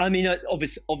 I mean,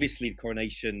 obviously the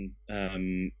coronation,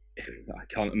 I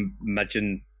can't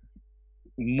imagine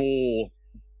more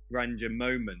grandeur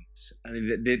moment. I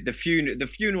mean, the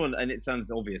funeral, and it sounds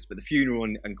obvious, but the funeral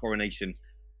and coronation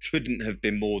couldn't have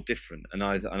been more different. And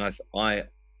I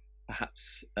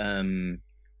perhaps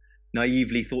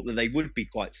naively thought that they would be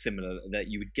quite similar, that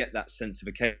you would get that sense of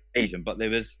occasion, but there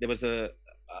was a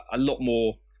lot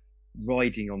more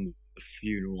riding on the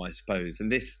funeral, I suppose. And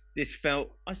this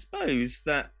felt, I suppose,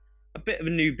 that a bit of a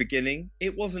new beginning.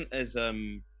 It wasn't as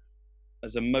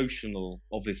emotional,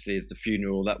 obviously, as the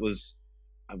funeral. I was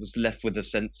left with a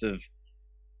sense of,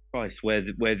 Christ, where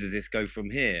does this go from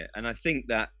here? And I think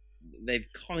that they've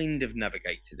kind of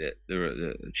navigated it,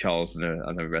 the Charles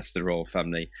and the rest of the royal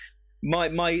family.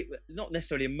 My not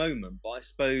necessarily a moment, but I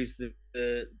suppose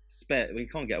the spare, we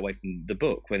can't get away from the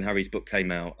book when Harry's book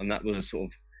came out, and that was sort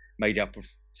of made up of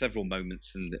several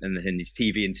moments and in his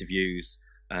TV interviews.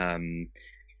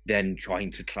 Then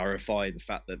trying to clarify the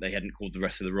fact that they hadn't called the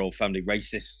rest of the royal family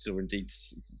racists, or indeed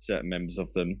certain members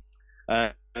of them.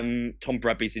 Tom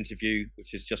Bradby's interview,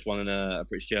 which has just won a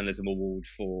British Journalism Award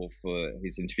for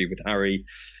his interview with Harry.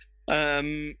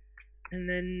 And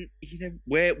then,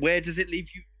 where does it leave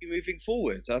you moving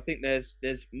forward? I think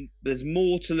there's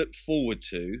more to look forward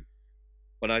to,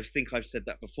 but I think I've said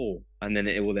that before, and then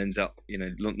it all ends up,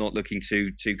 not looking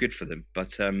too good for them.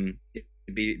 But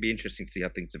it'd be interesting to see how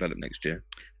things develop next year.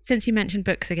 Since you mentioned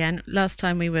books again, last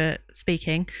time we were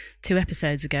speaking 2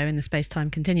 episodes ago in the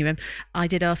Space-Time Continuum, I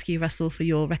did ask you, Russell, for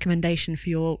your recommendation for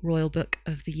your royal book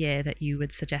of the year that you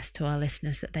would suggest to our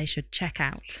listeners that they should check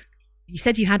out. You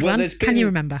said you had one. Can you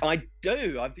remember? I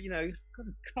do. I've got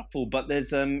a couple, but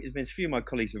there's been a few of my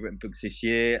colleagues who've written books this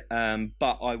year.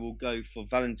 But I will go for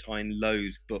Valentine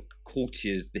Lowe's book,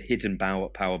 Courtiers: The Hidden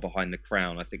Power Behind the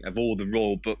Crown. I think of all the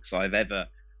royal books I've ever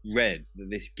read, that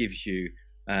this gives you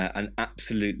an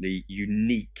absolutely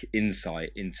unique insight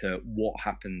into what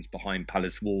happens behind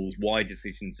palace walls, why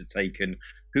decisions are taken,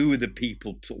 who are the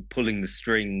people sort of pulling the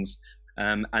strings,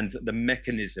 and the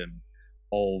mechanism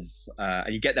of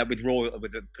and you get that with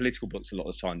the political books a lot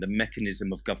of the time, the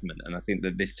mechanism of government. And I think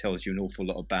that this tells you an awful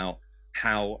lot about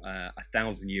how a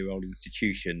 1,000-year-old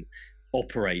institution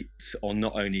operates on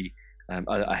not only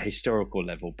a historical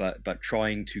level, but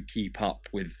trying to keep up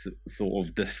with sort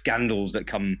of the scandals that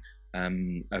come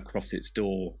across its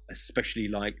door, especially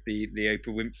like the Oprah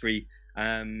Winfrey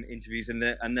interviews and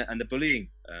the bullying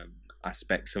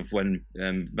aspects of when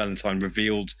Valentine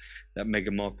revealed that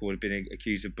Meghan Markle had been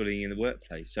accused of bullying in the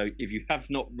workplace. So if you have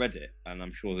not read it, and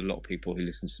I'm sure a lot of people who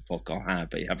listen to the podcast have,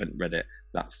 but you haven't read it,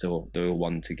 that's still the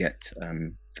one to get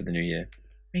for the new year.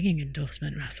 Ringing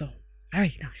endorsement, Russell.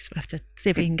 Very nice. We'll have to see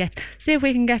if we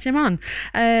can get him on.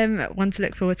 One to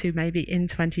look forward to maybe in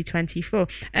 2024.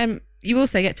 You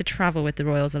also get to travel with the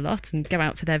royals a lot and go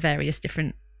out to their various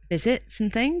different visits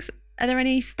and things. Are there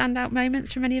any standout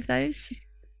moments from any of those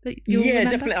that you'll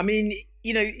remember? Definitely. I mean,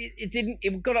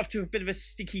 it got off to a bit of a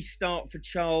sticky start for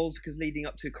Charles, because leading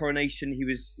up to Coronation, he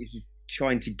was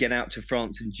trying to get out to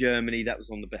France and Germany. That was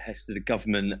on the behest of the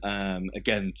government.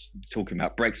 Again, talking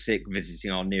about Brexit, visiting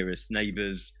our nearest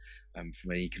neighbours.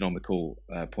 From an economical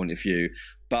point of view,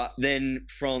 but then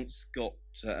France got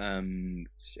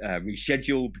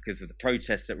rescheduled because of the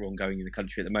protests that were ongoing in the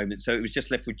country at the moment. So it was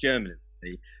just left with Germany.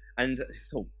 And I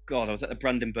thought, God, I was at the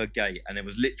Brandenburg Gate, and there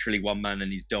was literally one man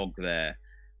and his dog there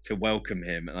to welcome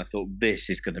him. And I thought, this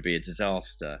is going to be a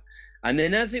disaster. And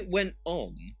then as it went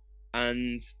on,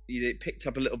 and it picked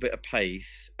up a little bit of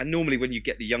pace. And normally when you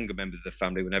get the younger members of the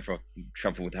family, whenever I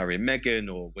travel with Harry and Meghan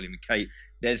or William and Kate,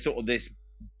 there's sort of this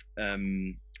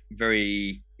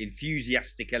very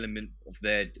enthusiastic element of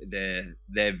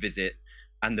their visit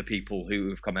and the people who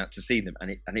have come out to see them,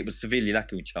 and it was severely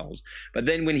lacking with Charles. But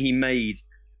then when he made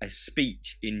a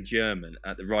speech in German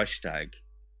at the Reichstag,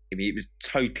 I mean, it was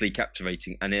totally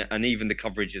captivating, and even the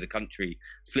coverage of the country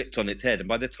flipped on its head. And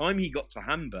by the time he got to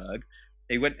Hamburg,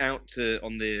 he went out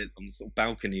on the sort of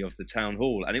balcony of the town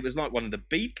hall, and it was like one of the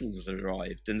Beatles had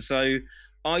arrived. And so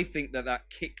I think that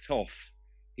kicked off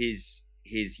his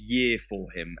year for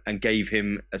him and gave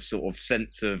him a sort of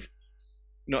sense of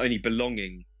not only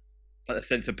belonging, but a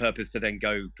sense of purpose to then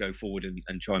go forward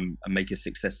and try and make a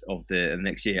success of the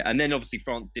next year. And then obviously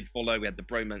France did follow. We had the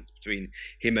bromance between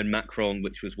him and Macron,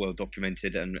 which was well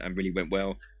documented and really went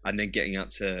well. And then getting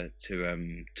out to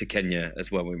Kenya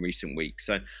as well in recent weeks.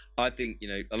 So I think,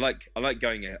 I like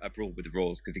going abroad with the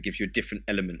royals, because it gives you a different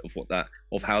element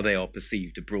of how they are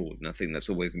perceived abroad, and I think that's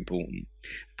always important.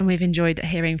 And we've enjoyed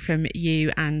hearing from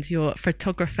you and your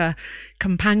photographer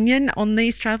companion on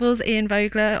these travels, Ian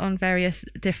Vogler, on various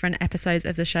different episodes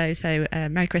of the show. So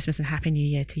Merry Christmas and Happy New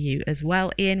Year to you as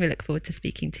well, Ian. We look forward to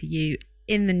speaking to you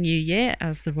in the new year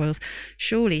as the royals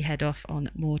surely head off on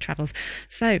more travels.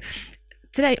 So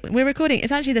today we're recording,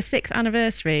 it's actually the 6th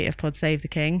anniversary of Pod Save the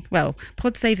King. Well,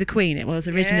 Pod Save the Queen it was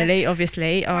originally, yes.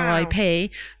 Obviously, wow.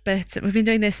 RIP, but we've been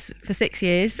doing this for 6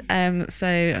 years.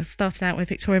 So I started out with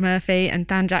Victoria Murphy and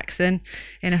Dan Jackson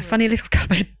in a funny little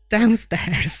cupboard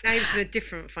downstairs. Now he's in a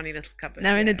different funny little cupboard.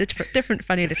 In a different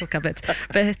funny little cupboard.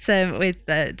 But we're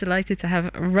delighted to have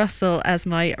Russell as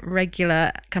my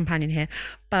regular companion here.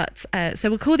 But so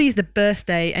we'll call these the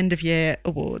birthday end of year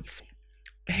awards.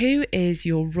 Who is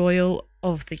your royal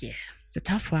of the year? It's a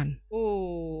tough one.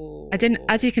 Oh,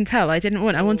 as you can tell, I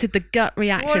wanted the gut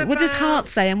reaction. What does heart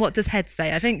say and what does head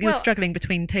say? I think you're struggling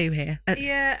between two here.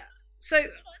 Yeah. So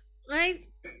I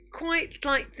quite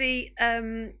like the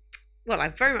I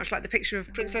very much like the picture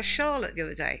of Princess Charlotte the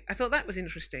other day. I thought that was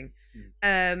interesting.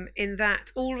 In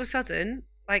that all of a sudden,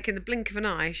 like in the blink of an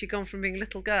eye, she'd gone from being a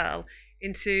little girl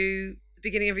into the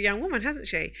beginning of a young woman, hasn't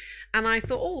she? And I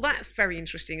thought, oh, that's very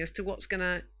interesting as to what's going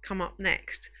to come up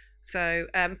next. So,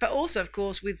 but also, of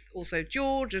course, with also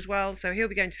George as well. So he'll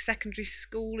be going to secondary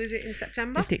school, is it, in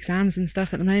September? Just the exams and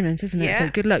stuff at the moment, isn't it? Yeah. So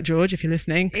good luck, George, if you're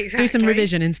listening. Exactly. Do some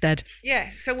revision instead. Yeah,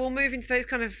 so we'll move into those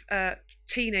kind of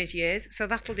teenage years. So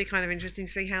that'll be kind of interesting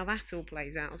to see how that all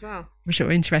plays out as well. I'm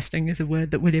sure interesting is a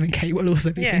word that William and Kate will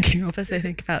also be thinking of as they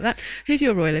think about that. Who's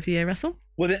your Royal of the Year, Russell?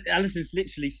 Well, Alison's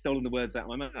literally stolen the words out of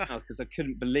my mouth because I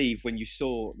couldn't believe when you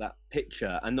saw that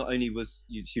picture, and not only was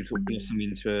she sort of blossoming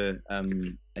into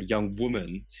a young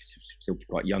woman, she's still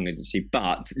quite young, isn't she?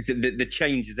 But the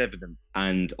change is evident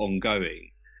and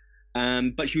ongoing.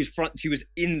 But she was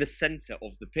in the centre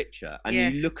of the picture, and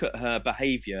you look at her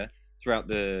behaviour throughout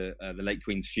the late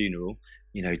Queen's funeral.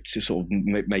 You know, to sort of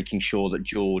making sure that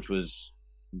George was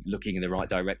looking in the right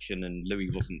direction and Louis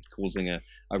wasn't causing a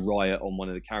riot on one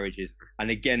of the carriages,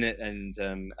 and again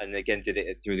did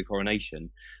it through the coronation.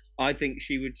 I think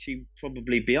she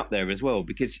probably be up there as well,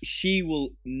 because she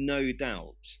will no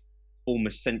doubt form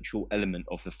a central element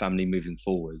of the family moving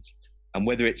forwards. And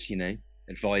whether it's,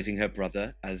 advising her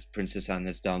brother, as Princess Anne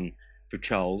has done for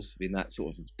Charles, in that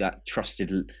sort of that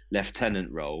trusted lieutenant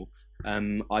role,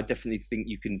 I definitely think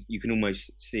you can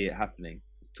almost see it happening.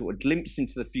 Sort of glimpse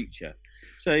into the future.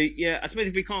 So yeah, I suppose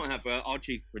if we can't have her, I'll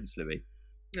choose Prince Louis.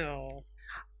 Oh,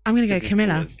 I'm going to go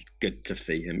Camilla. It's good to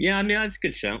see him. Yeah, I mean, that's a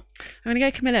good shout. I'm going to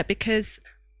go Camilla because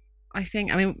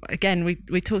again,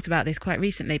 we talked about this quite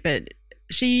recently, but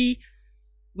she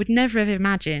would never have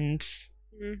imagined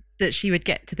that she would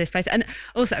get to this place. And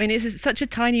also, it's such a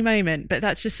tiny moment, but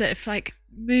that's just sort of like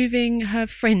moving her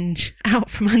fringe out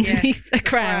from underneath the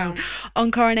crown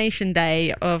on Coronation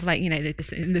Day of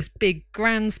this big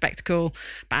grand spectacle.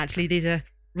 But actually, these are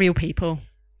real people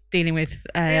dealing with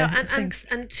things.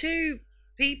 And two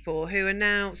people who are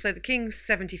now, so the King's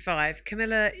 75,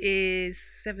 Camilla is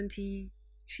 70.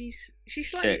 She's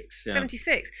like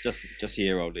 76, just a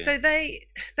year older. So they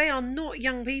are not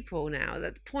young people now.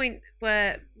 At the point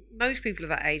where most people of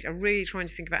that age are really trying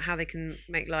to think about how they can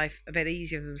make life a bit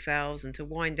easier for themselves and to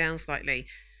wind down slightly.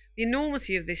 The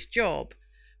enormity of this job,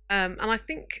 and I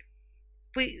think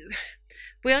we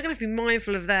are going to have to be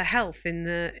mindful of their health in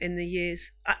the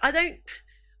years. I don't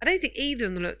think either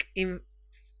of them look in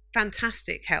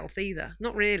fantastic health either,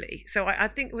 not really. So I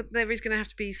think there is going to have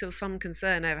to be sort of some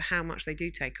concern over how much they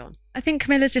do take on. I think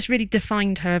Camilla's just really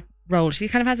defined her role. She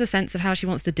kind of has a sense of how she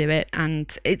wants to do it,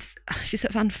 and she's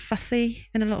sort of unfussy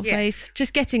in a lot of ways,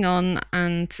 just getting on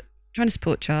and trying to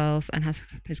support Charles, and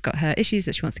has got her issues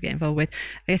that she wants to get involved with.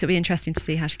 I guess it'll be interesting to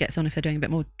see how she gets on if they're doing a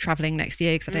bit more travelling next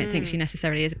year, because I don't think she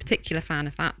necessarily is a particular fan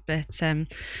of that, but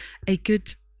a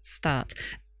good start.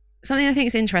 Something I think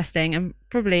is interesting and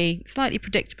probably slightly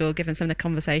predictable given some of the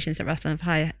conversations that Russell and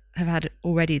I have had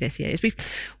already this year is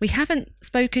we haven't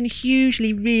spoken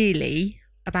hugely really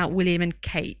about William and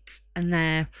Kate and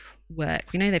their work.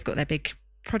 We know they've got their big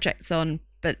projects on,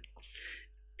 but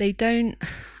they don't,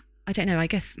 I don't know, I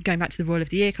guess going back to the Royal of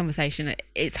the Year conversation,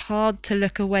 it's hard to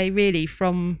look away really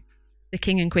from the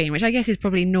King and Queen, which I guess is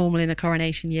probably normal in the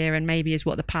coronation year and maybe is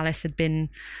what the palace had been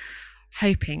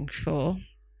hoping for.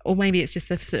 Or maybe it's just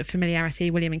the sort of familiarity.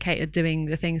 William and Kate are doing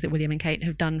the things that William and Kate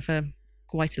have done for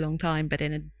quite a long time, but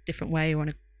in a different way or on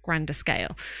a grander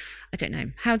scale. I don't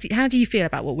know. How do you feel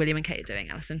about what William and Kate are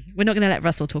doing, Alison? We're not going to let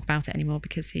Russell talk about it anymore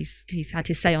because he's had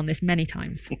his say on this many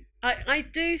times. I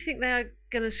do think they're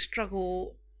going to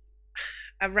struggle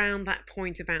around that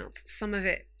point about some of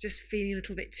it just feeling a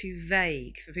little bit too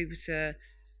vague for people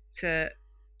to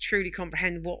truly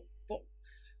comprehend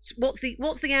what's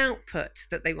the output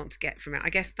that they want to get from it.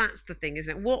 I guess that's the thing,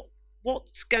 isn't it?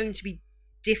 What's going to be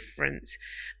different?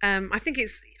 I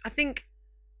think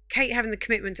Kate having the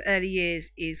commitment to early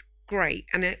years is great,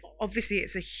 and obviously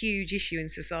it's a huge issue in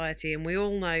society, and we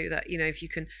all know that if you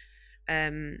can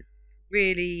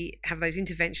really have those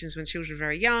interventions when children are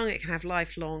very young, it can have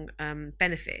lifelong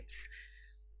benefits.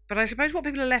 But I suppose what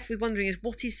people are left with wondering is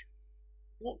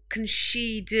what can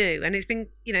she do? And it's been,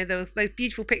 there were those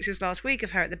beautiful pictures last week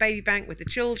of her at the baby bank with the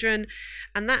children,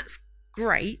 and that's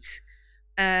great.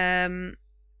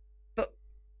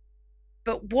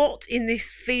 But what in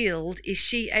this field is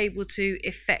she able to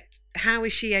effect? How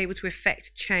is she able to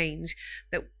effect change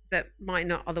that might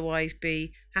not otherwise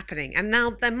be happening? And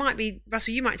now there might be,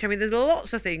 Russell, you might tell me there's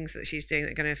lots of things that she's doing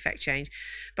that are going to affect change,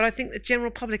 but I think the general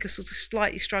public are sort of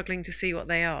slightly struggling to see what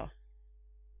they are.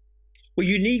 Well,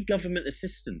 you need government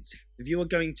assistance. If you are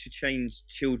going to change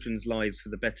children's lives for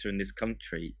the better in this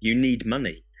country, you need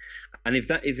money. And if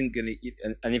that isn't going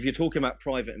to, and if you're talking about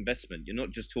private investment, you're not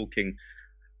just talking.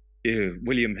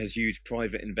 William has used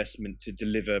private investment to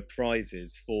deliver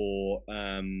prizes for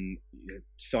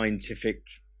scientific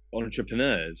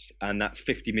entrepreneurs, and that's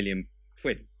 50 million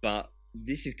quid. But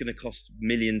this is going to cost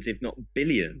millions, if not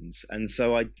billions. And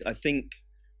so I think,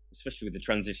 especially with the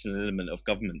transitional element of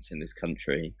governments in this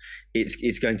country,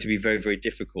 it's going to be very, very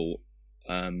difficult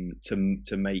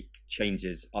to make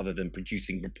changes other than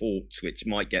producing reports which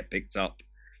might get picked up,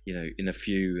 in a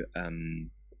few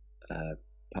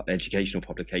educational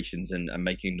publications and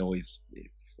making noise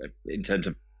in terms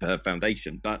of her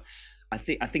foundation. But I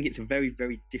think it's a very,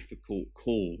 very difficult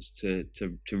cause to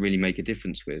really make a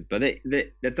difference with. But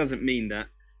that doesn't mean that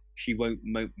she won't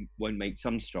make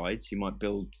some strides. She might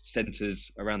build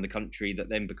centres around the country that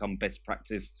then become best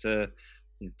practice to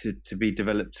be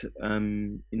developed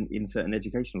in certain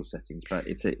educational settings. But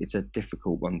it's a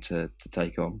difficult one to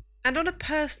take on. And on a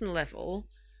personal level,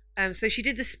 so she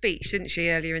did the speech, didn't she,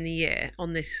 earlier in the year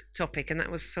on this topic, and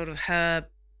that was sort of her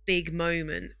big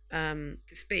moment to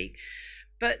speak.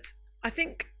 But I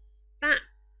think that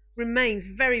remains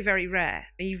very, very rare.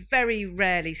 You very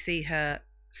rarely see her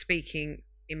speaking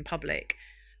in public.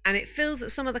 And it feels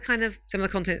that some of the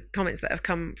comments that have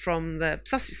come from the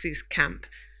Sussexes camp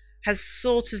has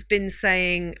sort of been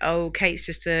saying, oh, Kate's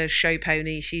just a show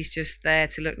pony. She's just there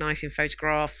to look nice in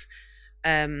photographs.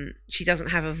 She doesn't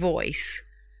have a voice.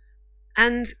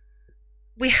 And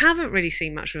we haven't really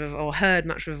seen much of or heard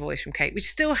much of a voice from Kate. We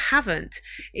still haven't.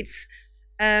 It's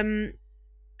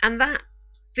and that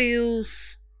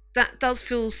does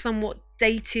feel somewhat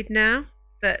dated now.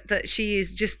 That she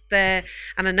is just there.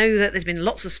 And I know that there's been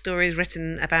lots of stories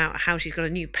written about how she's got a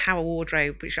new power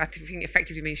wardrobe, which I think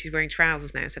effectively means she's wearing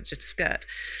trousers now instead of just a skirt.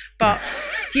 But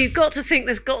you've got to think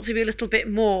there's got to be a little bit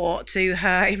more to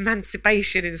her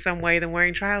emancipation in some way than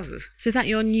wearing trousers. So is that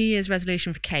your New Year's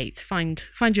resolution for Kate? Find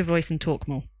your voice and talk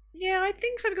more. Yeah, I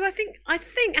think so, because I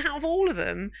think out of all of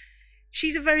them,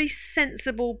 she's a very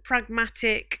sensible,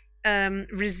 pragmatic,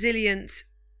 resilient,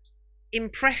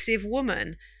 impressive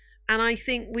woman. And I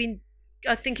think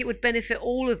it would benefit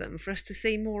all of them for us to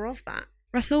see more of that.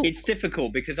 Russell? It's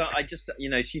difficult because I just,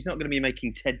 she's not going to be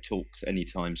making TED Talks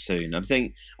anytime soon.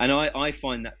 I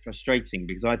find that frustrating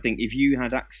because I think if you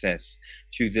had access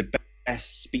to the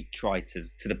best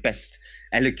speechwriters, to the best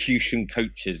elocution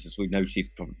coaches, as we know she's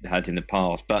had in the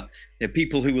past, but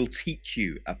people who will teach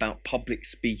you about public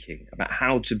speaking, about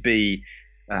how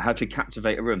to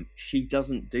captivate a room. She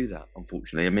doesn't do that,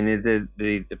 unfortunately. I mean,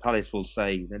 the Palace will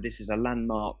say that this is a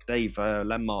landmark day for her, a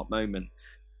landmark moment.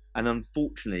 And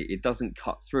unfortunately, it doesn't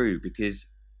cut through because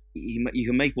you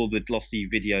can make all the glossy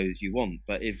videos you want,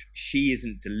 but if she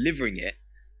isn't delivering it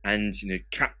and,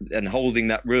 and holding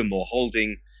that room or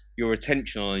holding your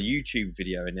attention on a YouTube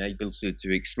video and able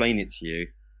to explain it to you,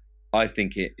 I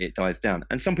think it dies down.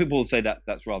 And some people will say that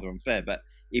that's rather unfair, but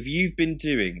if you've been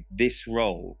doing this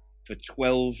role for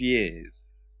 12 years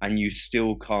and you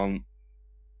still can't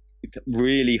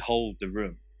really hold the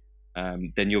room,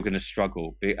 then you're going to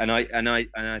struggle. And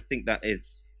I think that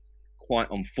is quite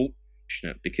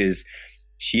unfortunate because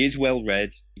she is well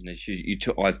read.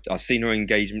 I've seen her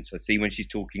engagements. I see when she's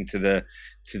talking to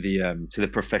the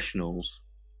professionals,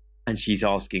 and she's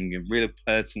asking real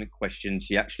pertinent questions.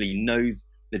 She actually knows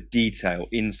the detail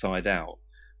inside out.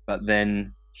 But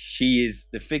then she is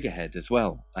the figurehead as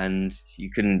well, and you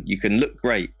can look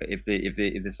great, but if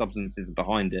the substance isn't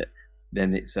behind it,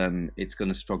 then it's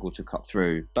going to struggle to cut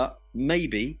through. But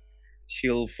maybe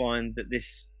she'll find that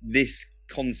this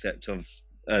concept of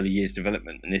early years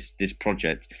development and this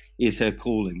project is her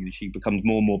calling, and she becomes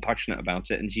more and more passionate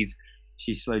about it, and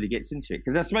she slowly gets into it.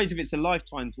 Because I suppose if it's a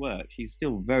lifetime's work, she's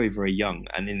still very, very young,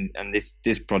 and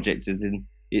this project is in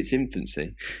its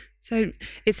infancy. So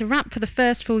it's a wrap for the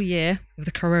first full year of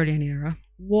the Coronation era.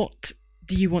 What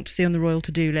do you want to see on the royal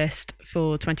to-do list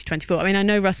for 2024? I mean, I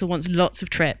know Russell wants lots of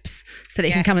trips so that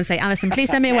he can come and say, Alison, please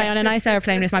send me away on a nice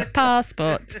aeroplane with my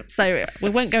passport. So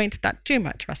we won't go into that too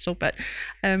much, Russell. But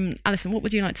Alison, what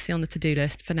would you like to see on the to-do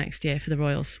list for next year for the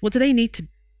royals? What do they need to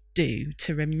do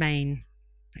to remain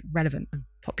relevant and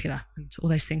popular and all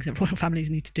those things that royal families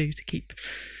need to do to keep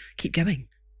going?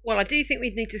 Well, I do think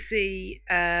we'd need to see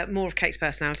more of Kate's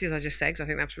personality, as I just said, because I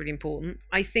think that's really important.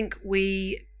 I think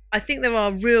there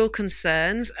are real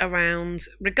concerns around,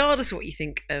 regardless of what you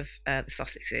think of the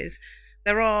Sussexes,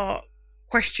 there are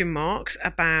question marks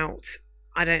about,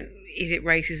 is it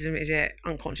racism? Is it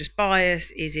unconscious bias?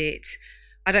 Is it,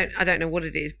 I don't know what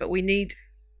it is, but we need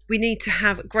to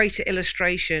have greater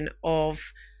illustration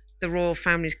of the royal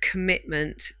family's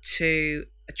commitment to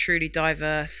a truly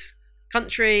diverse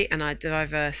country and a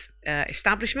diverse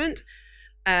establishment.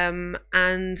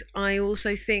 And I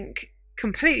also think,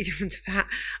 completely different to that,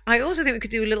 I also think we could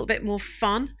do a little bit more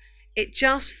fun. It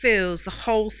just feels the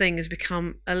whole thing has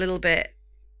become a little bit,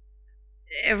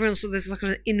 everyone's, there's like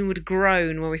an inward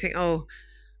groan where we think, oh,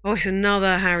 it's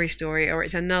another Harry story, or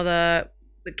it's another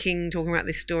the king talking about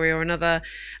this story, or another.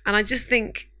 And I just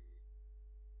think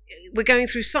we're going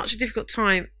through such a difficult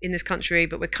time in this country,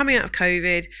 but we're coming out of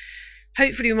COVID.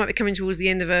 Hopefully we might be coming towards the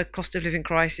end of a cost of living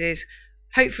crisis.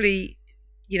 Hopefully,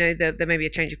 there may be a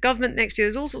change of government next year.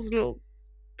 There's all sorts of little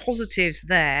positives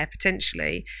there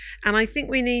potentially, and I think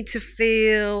we need to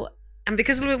feel, and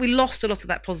because we lost a lot of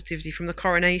that positivity from the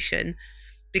coronation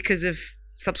because of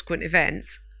subsequent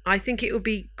events, I think it would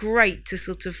be great to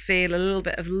sort of feel a little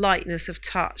bit of lightness of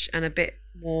touch and a bit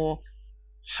more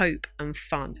hope and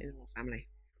fun in the royal family.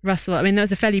 Russell, I mean, that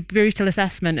was a fairly brutal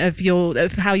assessment of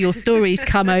how your stories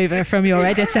come over from your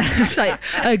editor. It's like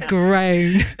a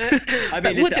groan. I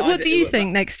mean, what do you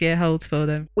think next year holds for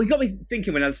them? Well, you got me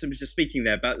thinking when Alison was just speaking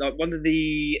there about like one of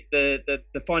the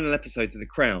final episodes of The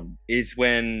Crown is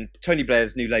when Tony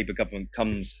Blair's new Labour government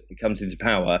comes into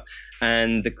power,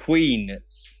 and the Queen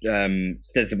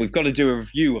says that we've got to do a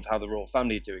review of how the royal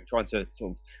family are doing, trying to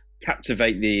sort of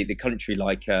captivate the country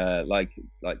like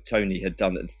Tony had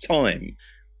done at the time.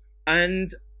 And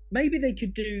maybe they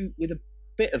could do with a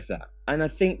bit of that. And I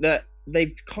think that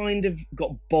they've kind of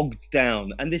got bogged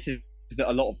down. And this is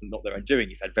a lot of them not their own doing.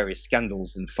 You've had various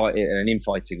scandals and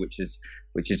infighting, which has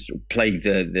plagued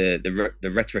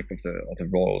the rhetoric of the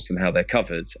royals and how they're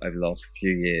covered over the last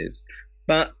few years.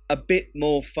 But a bit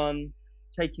more fun,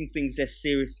 taking things less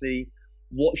seriously.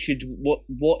 What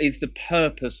is the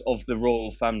purpose of the royal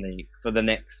family for the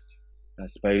next, I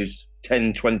suppose,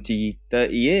 10, 20,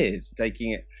 30 years,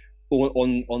 taking it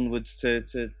onwards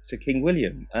to King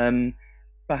William.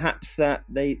 Perhaps that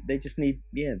they just need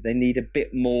they need a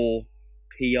bit more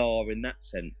PR in that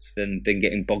sense than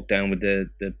getting bogged down with the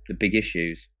big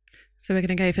issues. So we're going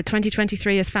to go for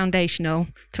 2023 as foundational,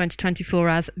 2024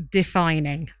 as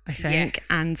defining, I think. Yes.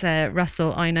 And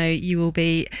Russell, I know you will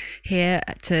be here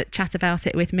to chat about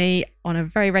it with me on a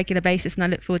very regular basis, and I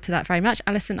look forward to that very much.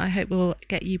 Alison, I hope we'll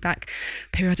get you back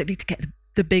periodically to get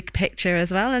the big picture as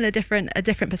well, and a different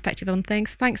perspective on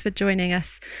things. Thanks for joining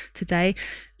us today.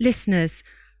 Listeners,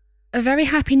 a very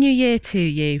happy new year to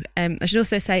you. I should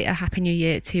also say a happy new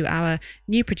year to our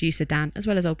new producer, Dan, as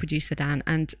well as old producer, Dan.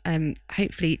 And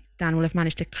hopefully Dan will have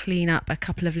managed to clean up a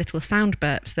couple of little sound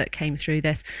burps that came through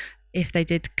this. If they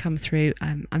did come through,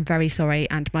 I'm very sorry.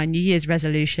 And my New Year's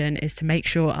resolution is to make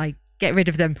sure I get rid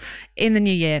of them in the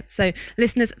new year. So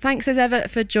listeners, thanks as ever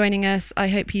for joining us. I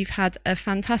hope you've had a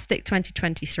fantastic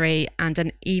 2023 and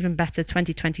an even better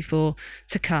 2024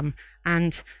 to come.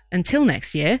 And until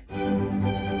next year...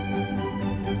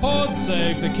 God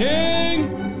save the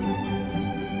King!